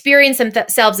didn't experience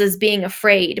themselves as being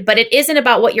afraid, but it isn't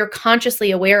about what you're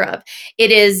consciously aware of.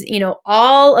 It is,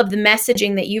 all of the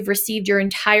messaging that you've received your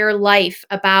entire life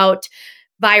about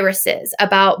viruses,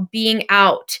 about being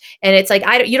out. And it's like,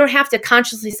 you don't have to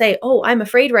consciously say, oh, I'm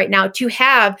afraid right now, to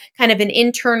have kind of an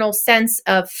internal sense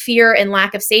of fear and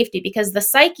lack of safety, because the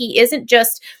psyche isn't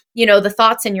just the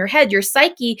thoughts in your head. Your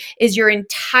psyche is your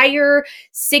entire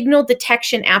signal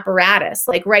detection apparatus.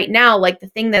 Like right now, like the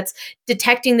thing that's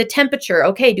detecting the temperature.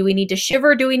 Okay, do we need to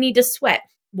shiver? Do we need to sweat?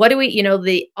 What do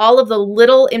we, all of the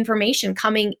little information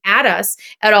coming at us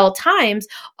at all times,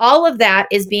 all of that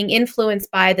is being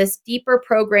influenced by this deeper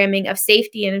programming of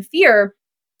safety and fear.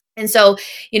 And so,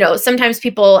 sometimes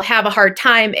people have a hard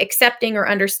time accepting or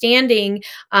understanding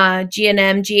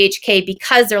GNM, GHK,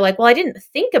 because they're like, well, I didn't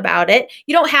think about it.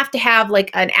 You don't have to have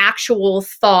like an actual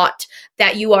thought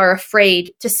that you are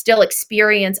afraid to still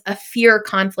experience a fear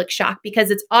conflict shock,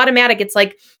 because it's automatic. It's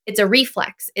like, it's a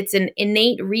reflex. It's an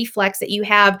innate reflex that you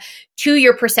have to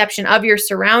your perception of your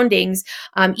surroundings,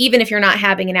 even if you're not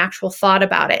having an actual thought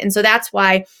about it. And so that's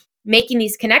why making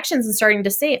these connections and starting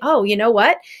to say, oh, you know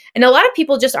what? And a lot of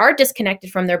people just are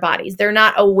disconnected from their bodies. They're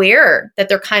not aware that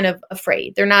they're kind of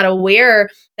afraid. They're not aware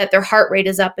that their heart rate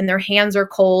is up and their hands are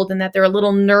cold and that they're a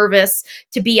little nervous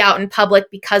to be out in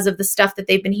public because of the stuff that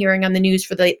they've been hearing on the news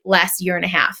for the last year and a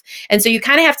half. And so you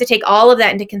kind of have to take all of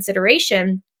that into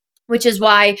consideration, which is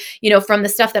why, from the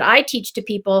stuff that I teach to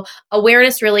people,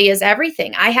 awareness really is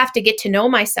everything. I have to get to know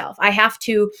myself. I have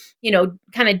to,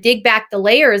 kind of dig back the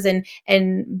layers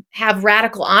and have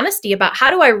radical honesty about how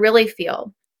do I really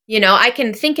feel? I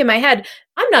can think in my head,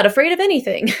 I'm not afraid of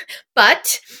anything,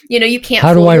 but, you can't.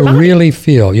 How do I really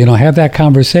feel? Have that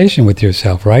conversation with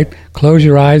yourself, right? Close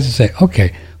your eyes and say,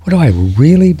 okay, what do I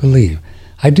really believe?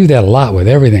 I do that a lot with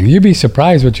everything. You'd be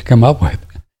surprised what you come up with.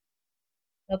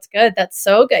 That's good. That's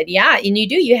so good. Yeah. And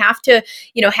you have to,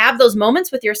 have those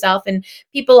moments with yourself, and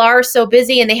people are so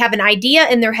busy and they have an idea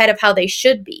in their head of how they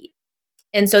should be.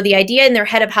 And so the idea in their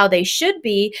head of how they should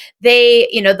be,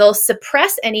 they'll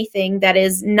suppress anything that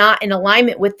is not in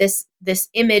alignment with this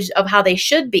image of how they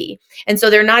should be. And so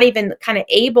they're not even kind of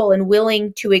able and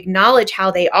willing to acknowledge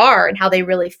how they are and how they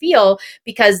really feel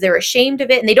because they're ashamed of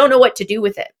it and they don't know what to do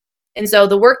with it. And so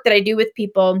the work that I do with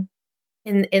people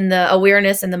in the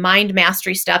awareness and the mind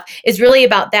mastery stuff is really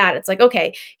about that. It's like,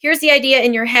 okay, here's the idea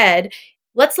in your head.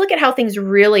 Let's look at how things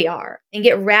really are and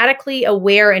get radically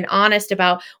aware and honest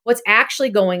about what's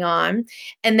actually going on.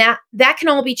 And that can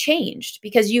all be changed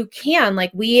because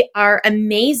we are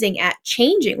amazing at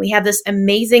changing. We have this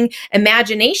amazing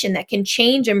imagination that can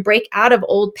change and break out of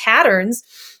old patterns,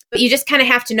 but you just kind of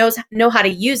have to know how to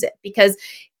use it, because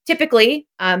typically,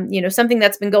 something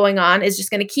that's been going on is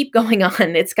just going to keep going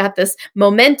on. It's got this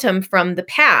momentum from the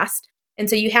past. And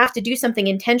so you have to do something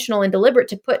intentional and deliberate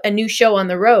to put a new show on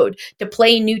the road, to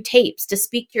play new tapes, to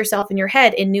speak to yourself in your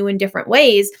head in new and different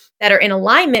ways that are in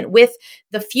alignment with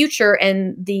the future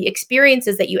and the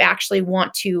experiences that you actually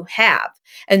want to have.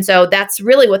 And so that's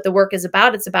really what the work is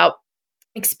about. It's about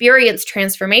experience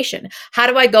transformation. How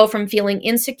do I go from feeling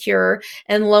insecure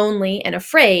and lonely and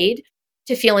afraid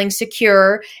to feeling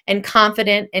secure and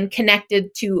confident and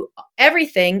connected to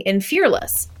everything and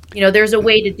fearless? There's a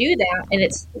way to do that, and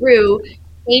it's through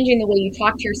changing the way you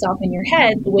talk to yourself in your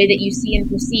head, the way that you see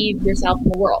and perceive yourself in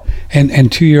the world.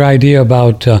 And to your idea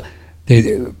about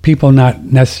the people not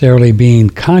necessarily being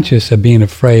conscious of being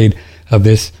afraid of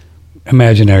this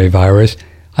imaginary virus,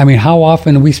 I mean, how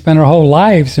often we spend our whole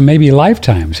lives and maybe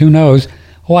lifetimes, who knows,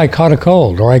 I caught a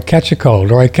cold, or I catch a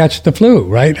cold, or I catch the flu,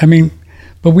 right? I mean,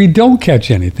 but we don't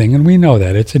catch anything, and we know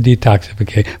that. It's a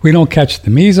detoxification. We don't catch the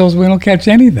measles. We don't catch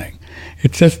anything.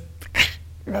 It's just,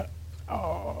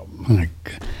 oh my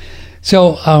God.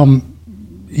 So,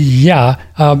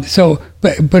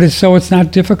 it's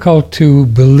not difficult to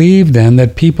believe then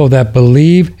that people that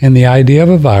believe in the idea of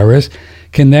a virus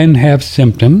can then have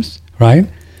symptoms, right?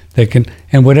 They can,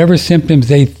 and whatever symptoms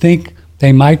they think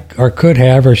they might or could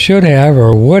have or should have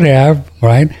or would have,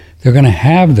 right? They're going to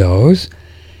have those.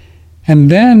 And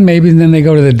then they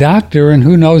go to the doctor, and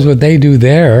who knows what they do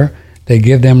there. They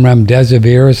give them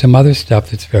remdesivir or some other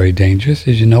stuff that's very dangerous,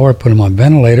 as you know, or put them on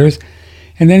ventilators.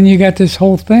 And then you got this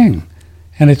whole thing.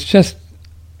 And it's just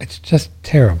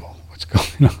terrible what's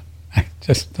going on. I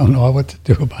just don't know what to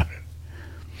do about it.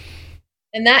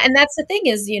 And that's the thing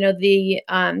is,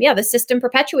 the system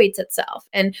perpetuates itself.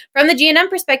 And from the GNM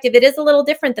perspective, it is a little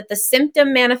different, that the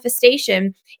symptom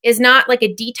manifestation is not like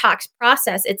a detox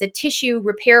process. It's a tissue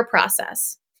repair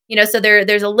process. So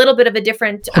there's a little bit of a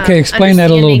different. Okay, explain that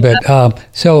a little bit.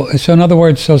 So in other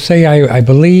words, say I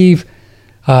believe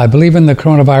in the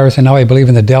coronavirus, and now I believe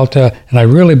in the Delta, and I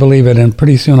really believe it, and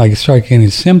pretty soon I start getting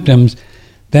symptoms.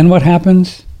 Then what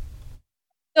happens?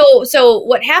 So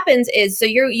what happens is,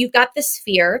 you've got this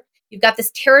fear, you've got this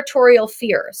territorial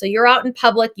fear. So you're out in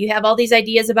public, you have all these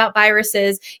ideas about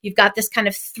viruses, you've got this kind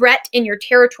of threat in your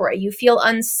territory, you feel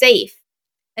unsafe.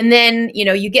 And then,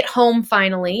 you get home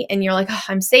finally and you're like, oh,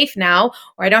 I'm safe now,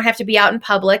 or I don't have to be out in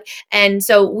public. And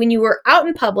so when you were out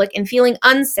in public and feeling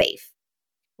unsafe,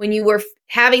 when you were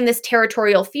having this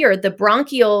territorial fear, the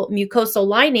bronchial mucosal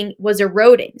lining was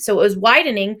eroding. So it was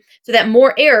widening so that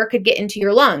more air could get into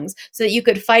your lungs so that you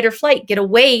could fight or flight, get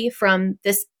away from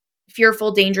this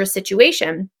fearful, dangerous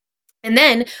situation. And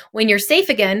then when you're safe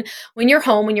again, when you're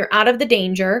home, when you're out of the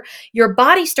danger, your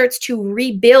body starts to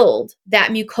rebuild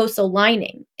that mucosal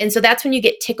lining. And so that's when you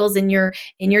get tickles in your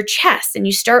chest and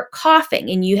you start coughing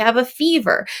and you have a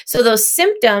fever. So those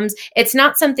symptoms, it's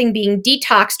not something being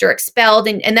detoxed or expelled.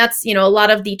 And that's, a lot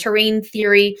of the terrain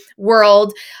theory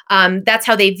world. That's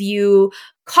how they view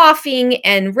coughing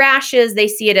and rashes. They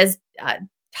see it as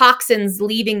toxins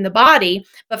leaving the body.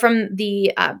 But from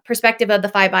the perspective of the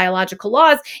 5 biological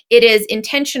laws, it is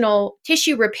intentional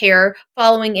tissue repair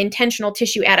following intentional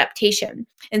tissue adaptation.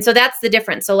 And so that's the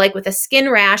difference. So like with a skin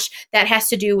rash, that has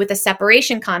to do with a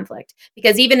separation conflict,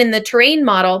 because even in the terrain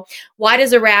model, why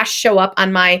does a rash show up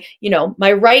on my,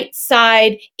 my right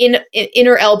side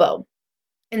inner elbow?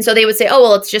 And so they would say, oh,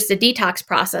 well, it's just a detox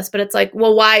process. But it's like,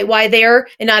 well, why there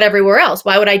and not everywhere else?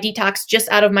 Why would I detox just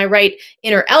out of my right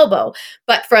inner elbow?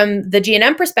 But from the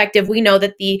GNM perspective, we know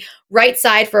that the right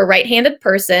side for a right-handed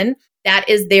person, that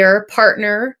is their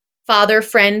partner, father,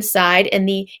 friend side. And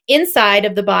the inside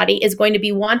of the body is going to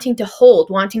be wanting to hold,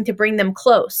 wanting to bring them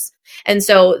close. And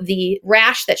so the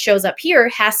rash that shows up here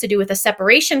has to do with a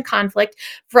separation conflict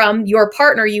from your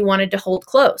partner you wanted to hold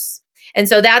close. And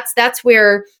so that's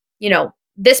where,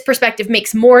 this perspective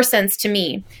makes more sense to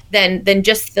me than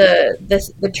just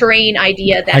the terrain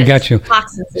idea that I got you.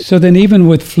 Toxins. So then even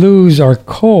with flus or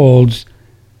colds,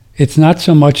 it's not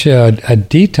so much a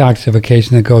detoxification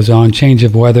that goes on, change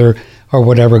of weather or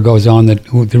whatever goes on, that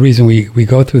the reason we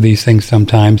go through these things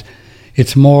sometimes,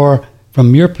 it's more,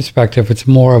 from your perspective, it's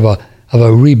more of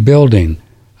a rebuilding,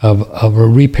 of a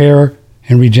repair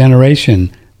and regeneration.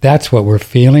 That's what we're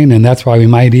feeling, and that's why we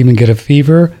might even get a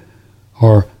fever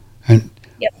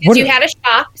Because you had a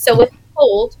shock. So with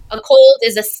a cold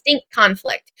is a stink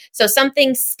conflict. So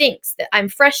something stinks, that I'm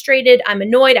frustrated, I'm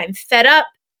annoyed, I'm fed up.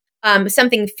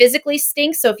 Something physically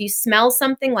stinks. So if you smell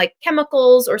something like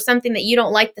chemicals or something that you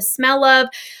don't like the smell of,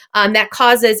 that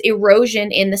causes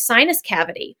erosion in the sinus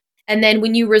cavity. And then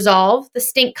when you resolve the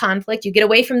stink conflict, you get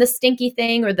away from the stinky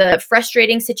thing, or the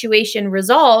frustrating situation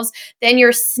resolves, then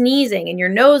you're sneezing and your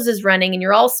nose is running and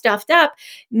you're all stuffed up,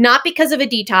 not because of a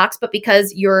detox, but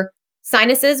because your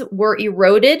sinuses were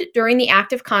eroded during the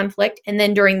active conflict, and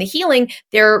then during the healing,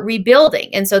 they're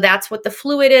rebuilding. And so that's what the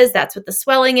fluid is. That's what the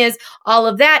swelling is. All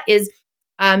of that is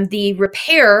the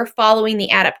repair following the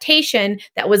adaptation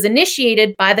that was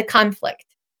initiated by the conflict.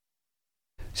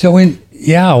 So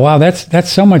wow,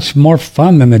 that's so much more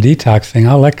fun than the detox thing.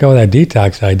 I'll let go of that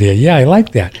detox idea. Yeah, I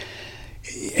like that.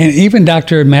 And even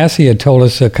Dr. Massey had told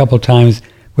us a couple of times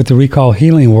with the recall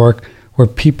healing work, where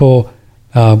people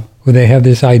where they have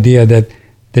this idea that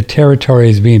the territory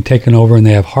is being taken over and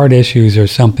they have heart issues or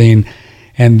something.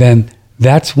 And then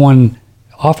that's when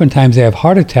oftentimes they have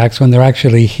heart attacks when they're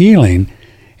actually healing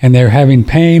and they're having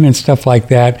pain and stuff like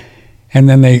that. And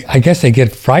then I guess they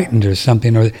get frightened or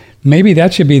something, or maybe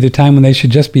that should be the time when they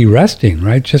should just be resting,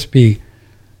 right? Just be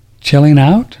chilling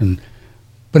out. So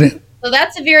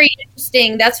that's a very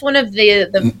interesting, that's one of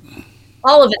the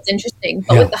all of it's interesting.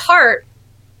 But with the heart,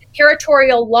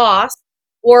 territorial loss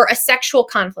or a sexual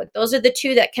conflict, those are the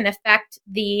two that can affect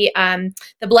the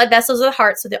blood vessels of the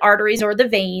heart, so the arteries or the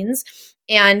veins.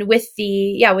 And with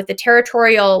the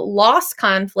territorial loss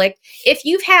conflict, if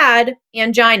you've had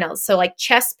angina, so like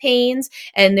chest pains,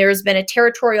 and there's been a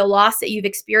territorial loss that you've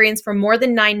experienced for more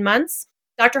than 9 months,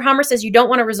 Dr. Hammer says you don't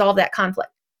want to resolve that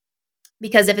conflict.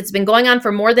 Because if it's been going on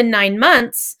for more than 9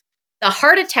 months, the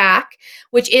heart attack,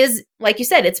 which is, like you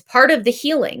said, it's part of the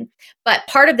healing, but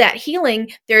part of that healing,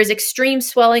 there's extreme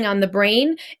swelling on the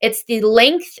brain. It's the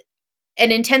length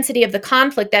and intensity of the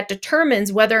conflict that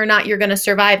determines whether or not you're going to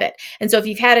survive it. And so if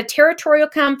you've had a territorial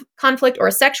conflict or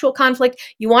a sexual conflict,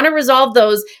 you want to resolve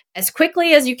those as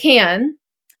quickly as you can.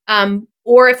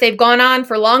 Or if they've gone on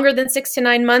for longer than 6 to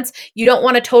 9 months, you don't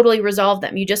want to totally resolve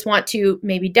them. You just want to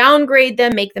maybe downgrade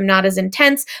them, make them not as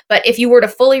intense. But if you were to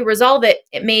fully resolve it,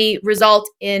 it may result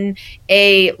in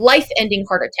a life-ending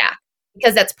heart attack,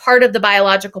 because that's part of the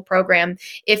biological program.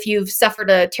 If you've suffered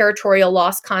a territorial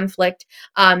loss conflict,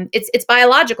 it's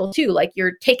biological too. Like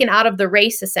you're taken out of the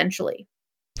race essentially.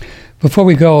 Before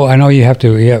we go, I know you have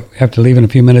to leave in a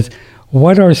few minutes.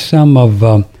 What are some of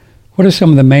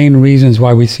the main reasons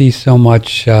why we see so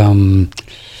much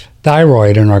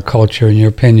thyroid in our culture, in your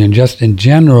opinion, just in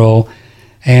general,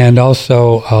 and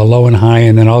also low and high,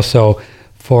 and then also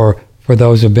for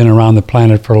those who've been around the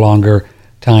planet for longer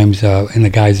times in the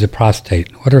guise of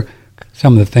prostate? What are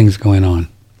some of the things going on?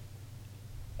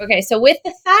 Okay, so with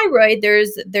the thyroid,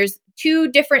 there's two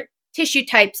different tissue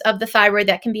types of the thyroid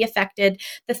that can be affected.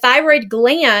 The thyroid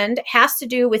gland has to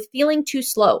do with feeling too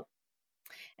slow.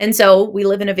 And so we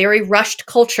live in a very rushed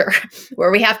culture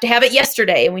where we have to have it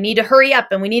yesterday and we need to hurry up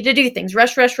and we need to do things,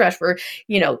 rush. We're,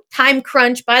 time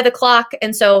crunch by the clock.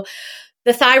 And so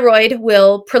the thyroid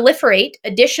will proliferate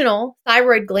additional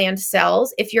thyroid gland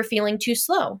cells if you're feeling too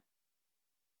slow.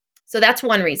 So that's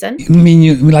one reason. I mean,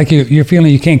 you're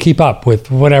feeling you can't keep up with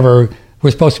whatever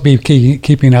we're supposed to be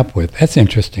keeping up with. That's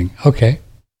interesting. Okay.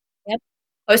 Yep.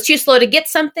 I was too slow to get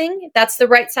something. That's the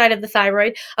right side of the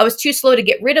thyroid. I was too slow to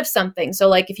get rid of something. So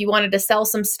like if you wanted to sell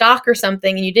some stock or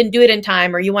something and you didn't do it in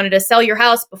time, or you wanted to sell your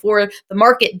house before the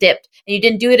market dipped and you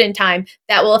didn't do it in time,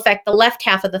 that will affect the left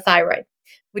half of the thyroid,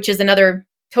 which is another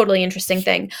totally interesting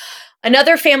thing.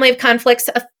 Another family of conflicts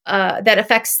that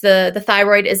affects the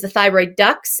thyroid is the thyroid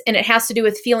ducts, and it has to do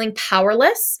with feeling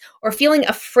powerless or feeling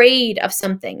afraid of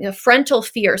something, a frontal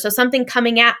fear. So something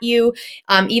coming at you,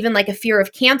 even like a fear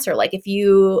of cancer. Like if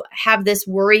you have this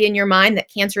worry in your mind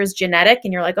that cancer is genetic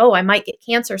and you're like, oh, I might get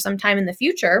cancer sometime in the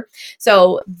future.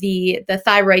 So the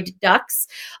thyroid ducts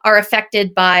are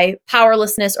affected by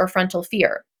powerlessness or frontal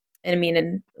fear.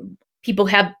 And people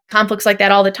have conflicts like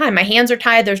that all the time. My hands are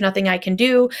tied. There's nothing I can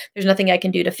do. There's nothing I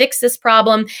can do to fix this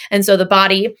problem. And so the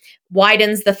body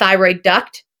widens the thyroid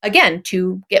duct, again,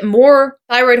 to get more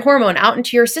thyroid hormone out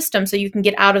into your system so you can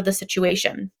get out of the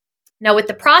situation. Now, with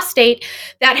the prostate,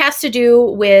 that has to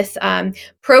do with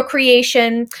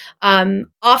procreation.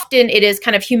 Often it is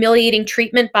kind of humiliating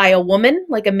treatment by a woman,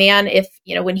 like a man,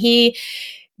 when he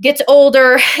gets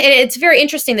older. And it's very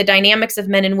interesting, the dynamics of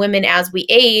men and women as we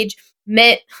age.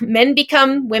 Men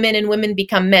become women and women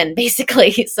become men,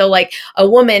 basically. So like a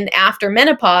woman after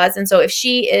menopause. And so if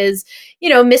she is,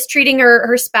 mistreating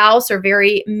her spouse or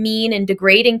very mean and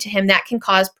degrading to him, that can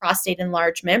cause prostate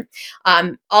enlargement.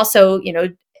 Also,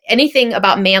 anything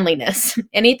about manliness,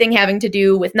 anything having to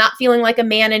do with not feeling like a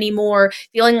man anymore,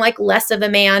 feeling like less of a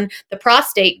man, the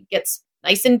prostate gets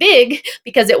nice and big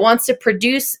because it wants to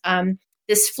produce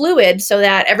this fluid so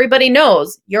that everybody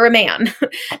knows you're a man.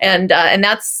 and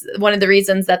that's one of the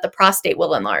reasons that the prostate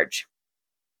will enlarge.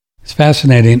 It's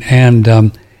fascinating. And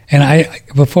I,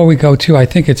 before we go too, I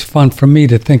think it's fun for me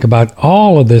to think about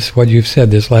all of this, what you've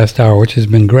said this last hour, which has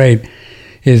been great,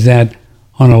 is that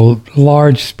on a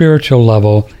large spiritual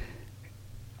level,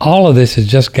 all of this is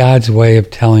just God's way of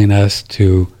telling us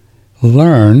to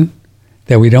learn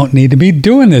that we don't need to be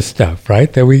doing this stuff,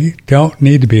 right? That we don't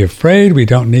need to be afraid. We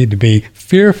don't need to be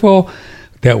fearful,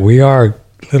 that we are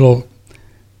little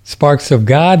sparks of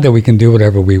God, that we can do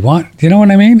whatever we want. Do you know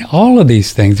what I mean? All of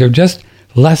these things are just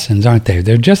lessons, aren't they?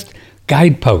 They're just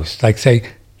guideposts. Like say,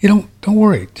 don't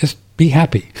worry, just be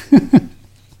happy.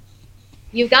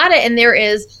 You've got it. And there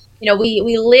is,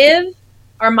 we live,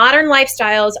 our modern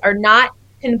lifestyles are not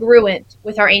congruent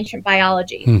with our ancient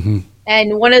biology. Mm-hmm.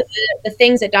 And one of the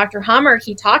things that Dr. Hammer,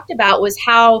 he talked about was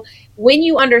how when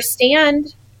you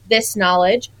understand this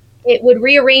knowledge, it would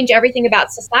rearrange everything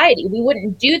about society. We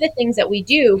wouldn't do the things that we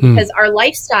do because our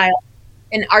lifestyle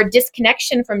and our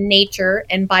disconnection from nature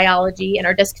and biology and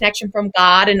our disconnection from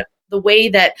God and the way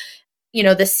that,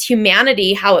 this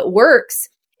humanity, how it works,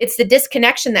 it's the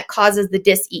disconnection that causes the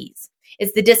dis-ease.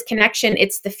 It's the disconnection,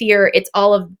 it's the fear, it's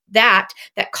all of that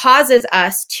causes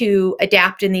us to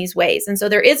adapt in these ways. And so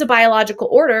there is a biological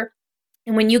order.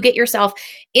 And when you get yourself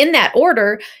in that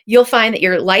order, you'll find that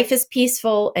your life is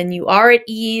peaceful and you are at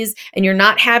ease and you're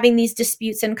not having these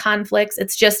disputes and conflicts.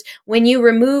 It's just when you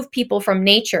remove people from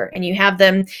nature and you have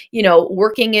them,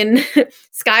 working in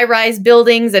sky-rise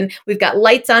buildings and we've got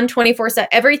lights on 24/7,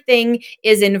 everything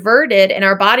is inverted and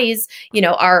our bodies,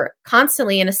 are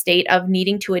constantly in a state of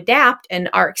needing to adapt. And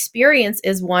our experience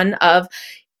is one of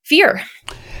fear.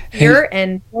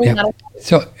 And yeah.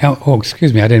 So,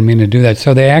 excuse me, I didn't mean to do that.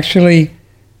 So they actually,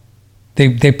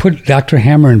 they put Dr.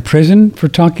 Hammer in prison for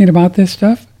talking about this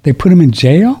stuff? They put him in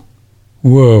jail?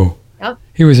 Whoa. Yep.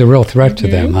 He was a real threat to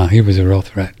them, huh? He was a real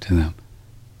threat to them.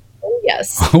 Oh,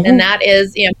 yes. And that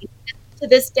is, to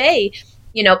this day,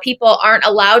 people aren't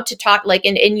allowed to talk, like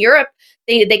in Europe,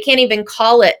 they can't even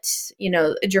call it,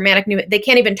 Germanic New, they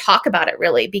can't even talk about it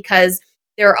really because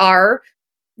there are,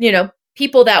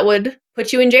 people that would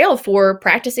put you in jail for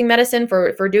practicing medicine,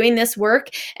 for doing this work.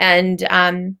 And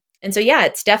so, yeah,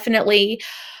 it's definitely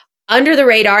under the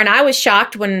radar. And I was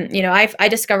shocked when, I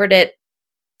discovered it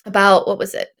about,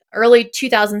 early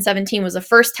 2017 was the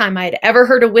first time I had ever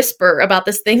heard a whisper about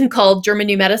this thing called German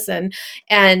New Medicine.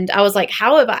 And I was like,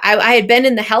 how have I had been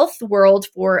in the health world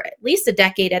for at least a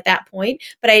decade at that point,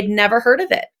 but I had never heard of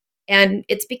it. And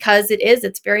it's because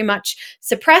it's very much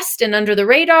suppressed and under the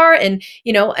radar. And,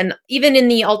 and even in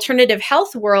the alternative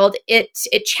health world, it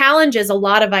challenges a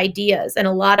lot of ideas and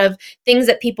a lot of things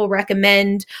that people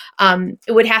recommend.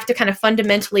 It would have to kind of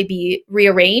fundamentally be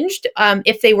rearranged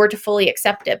if they were to fully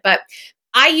accept it. But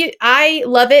I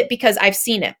love it because I've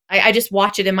seen it. I just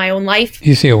watch it in my own life.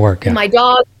 You see it work. Yeah. My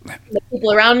dog, the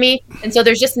people around me. And so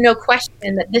there's just no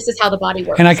question that this is how the body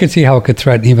works. And I could see how it could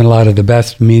threaten even a lot of the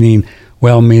best-meaning,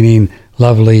 well-meaning,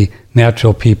 lovely,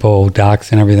 natural people,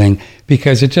 docs and everything,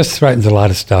 because it just threatens a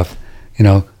lot of stuff,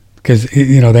 because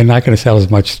they're not going to sell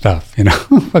as much stuff.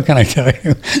 What can I tell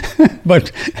you?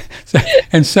 But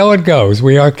and so it goes.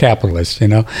 We are capitalists.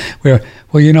 Well,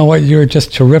 you know what? You're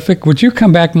just terrific. Would you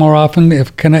come back more often?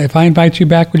 If I invite you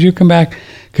back, would you come back?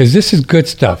 Because this is good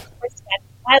stuff.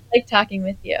 I like talking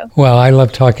with you. Well, I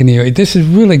love talking to you. This is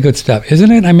really good stuff,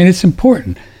 isn't it? I mean, it's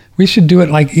important. We should do it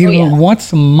like even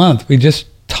once a month. We just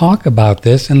talk about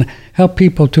this and help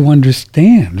people to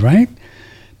understand, right?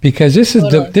 Because this is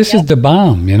the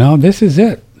bomb. This is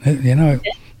it.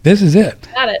 This is it.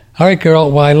 Got it. All right, girl.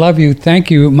 Well, I love you.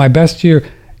 Thank you. My best to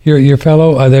your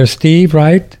fellow. There's Steve,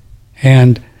 right?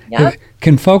 And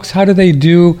can folks? How do they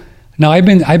do? Now, I've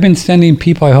been sending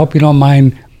people. I hope you don't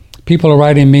mind. People are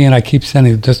writing me, and I keep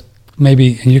sending just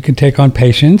maybe, and you can take on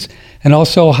patients. And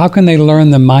also, how can they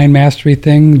learn the mind mastery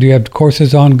thing? Do you have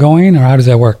courses ongoing, or how does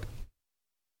that work?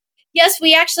 Yes,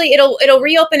 we actually, it'll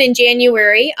reopen in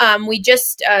January. We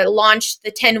just launched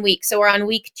the 10 weeks. So we're on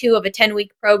week 2 of a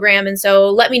 10-week program. And so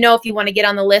let me know if you want to get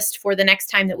on the list for the next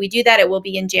time that we do that. It will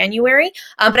be in January.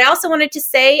 But I also wanted to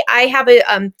say I have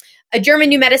a German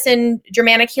New Medicine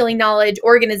Germanic Healing Knowledge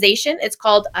organization. It's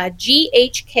called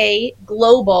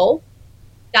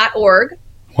ghkglobal.org.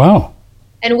 Wow.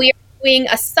 And we are doing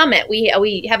a summit.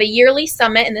 We have a yearly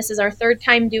summit, and this is our 3rd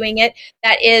time doing it.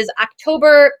 That is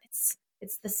October.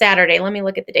 It's the Saturday. Let me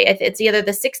look at the date. It's either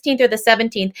the 16th or the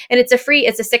 17th, and it's the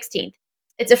 16th.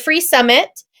 It's a free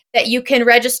summit that you can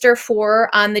register for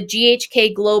on the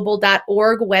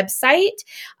ghkglobal.org website.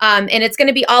 And it's going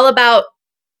to be all about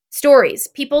stories,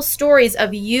 people's stories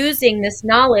of using this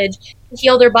knowledge to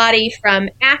heal their body from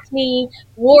acne,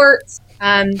 warts,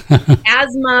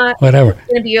 asthma. Whatever. It's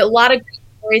going to be a lot of great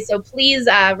stories. So please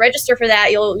register for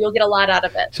that. You'll get a lot out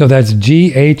of it. So that's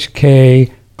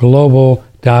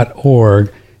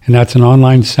ghkglobal.org, and that's an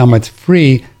online summit. It's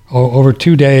free over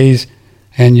 2 days,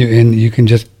 and you can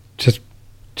just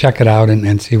check it out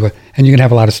and see what, and you can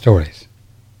have a lot of stories.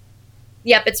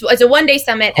 Yep, it's a 1-day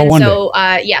summit, and so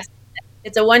yes,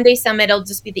 it's a 1-day summit. It'll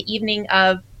just be the evening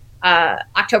of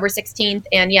October 16th,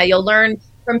 and you'll learn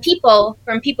from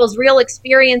people's real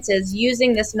experiences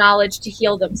using this knowledge to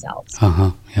heal themselves.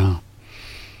 Yeah.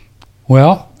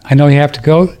 Well, I know you have to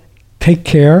go. Take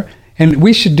care. And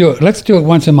we should do it. Let's do it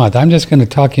once a month. I'm just going to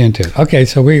talk you into it. Okay,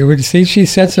 so we see she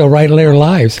said so right there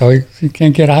live, so you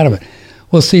can't get out of it.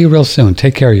 We'll see you real soon.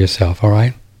 Take care of yourself, all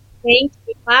right? Thank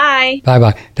you. Bye.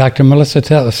 Bye-bye. Dr. Melissa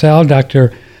Sell,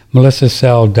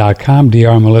 drmelissasell.com,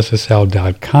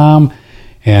 drmelissasell.com,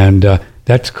 and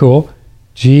that's cool.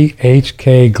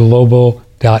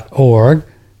 ghkglobal.org.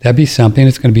 That'd be something.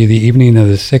 It's going to be the evening of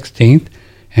the 16th.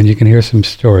 And you can hear some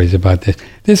stories about this.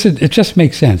 It just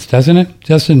makes sense, doesn't it?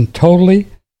 Doesn't totally,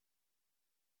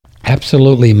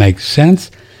 absolutely make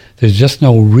sense. There's just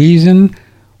no reason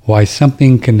why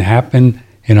something can happen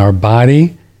in our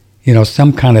body,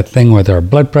 some kind of thing with our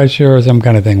blood pressure, or some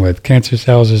kind of thing with cancer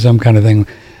cells, or some kind of thing.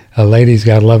 A lady's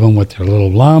got to love them with their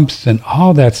little lumps and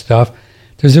all that stuff.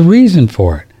 There's a reason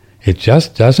for it. It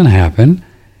just doesn't happen.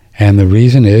 And the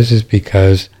reason is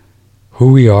because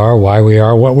who we are, why we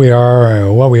are, what we are,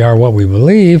 what we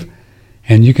believe,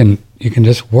 and you can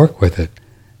just work with it.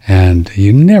 And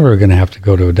you're never going to have to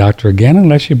go to a doctor again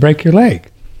unless you break your leg.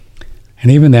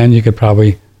 And even then, you could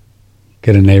probably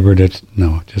get a neighbor that's,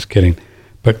 no, just kidding.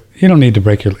 But you don't need to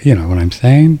break your, you know what I'm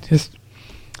saying? Just,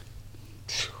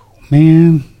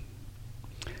 man.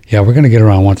 Yeah, we're going to get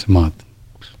around once a month.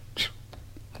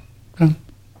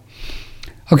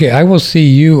 Okay, I will see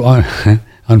you on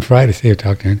Friday. See you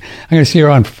talking. I'm going to see her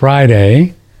on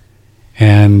Friday,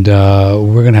 and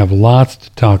we're going to have lots to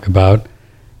talk about.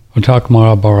 We'll talk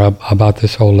more about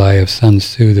this whole lie of Sun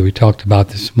Tzu that we talked about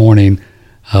this morning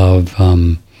of,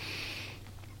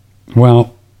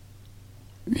 well,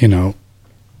 you know,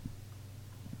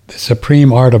 the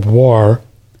supreme art of war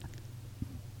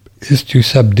is to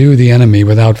subdue the enemy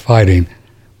without fighting.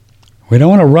 We don't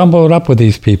want to rumble it up with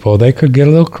these people. They could get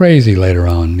a little crazy later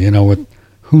on, you know, with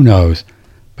who knows.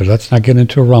 But let's not get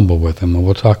into a rumble with them, and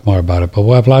we'll talk more about it. But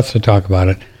we'll have lots to talk about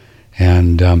it.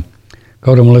 And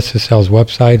go to Melissa Sell's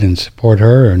website and support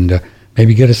her, and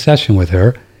maybe get a session with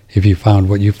her if you found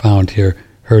what you found here,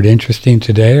 heard interesting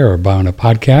today, or on a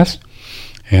podcast.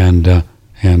 And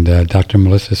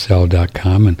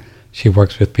drmelissasell.com, and she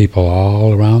works with people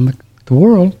all around the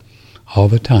world all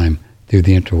the time through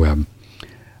the interweb.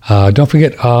 Don't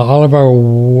forget, all of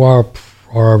our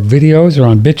videos are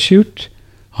on BitChute.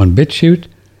 On BitChute,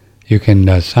 you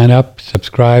can sign up,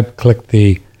 subscribe, click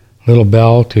the little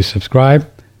bell to subscribe,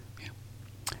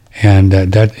 and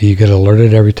that you get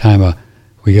alerted every time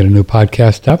we get a new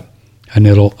podcast up, a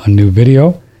new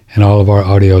video, and all of our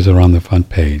audios are on the front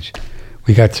page.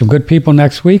 We got some good people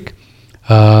next week.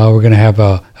 we're going to have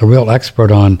a real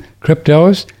expert on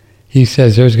cryptos. He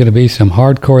says there's going to be some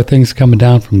hardcore things coming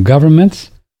down from governments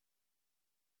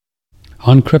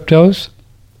on cryptos.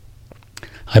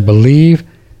 I believe,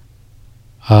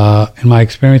 in my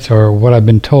experience, or what I've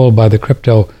been told by the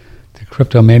crypto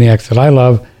maniacs that I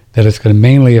love, that it's going to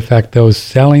mainly affect those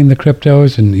selling the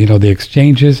cryptos and, the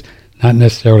exchanges, not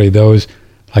necessarily those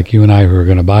like you and I who are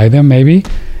going to buy them, maybe.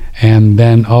 And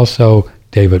then also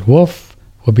David Wolf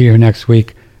will be here next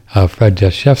week, Fred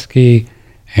Dashevsky,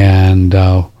 and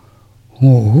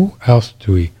who else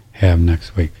do we have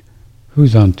next week?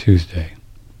 Who's on Tuesday?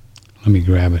 Let me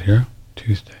grab it here.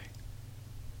 Tuesday.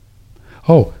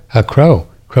 Oh, Crow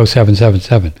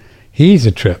 777. He's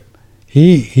a trip.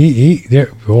 He's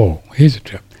a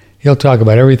trip. He'll talk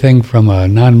about everything from a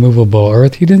non-movable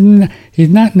Earth. He's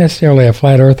not necessarily a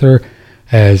flat earther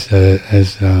as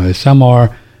some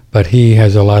are, but he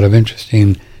has a lot of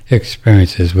interesting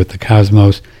experiences with the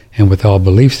cosmos and with all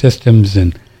belief systems.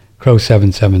 And Crow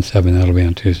 777, that'll be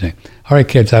on Tuesday. All right,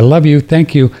 kids, I love you.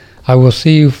 Thank you. I will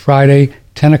see you Friday,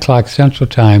 10 o'clock Central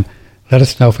Time. Let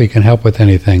us know if we can help with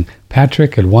anything.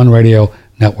 Patrick at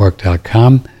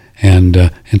OneRadioNetwork.com.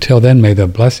 And until then, may the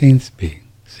blessings be.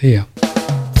 See ya.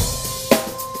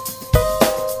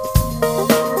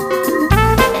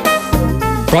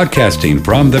 Broadcasting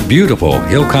from the beautiful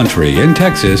Hill Country in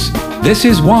Texas, this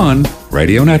is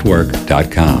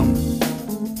OneRadioNetwork.com.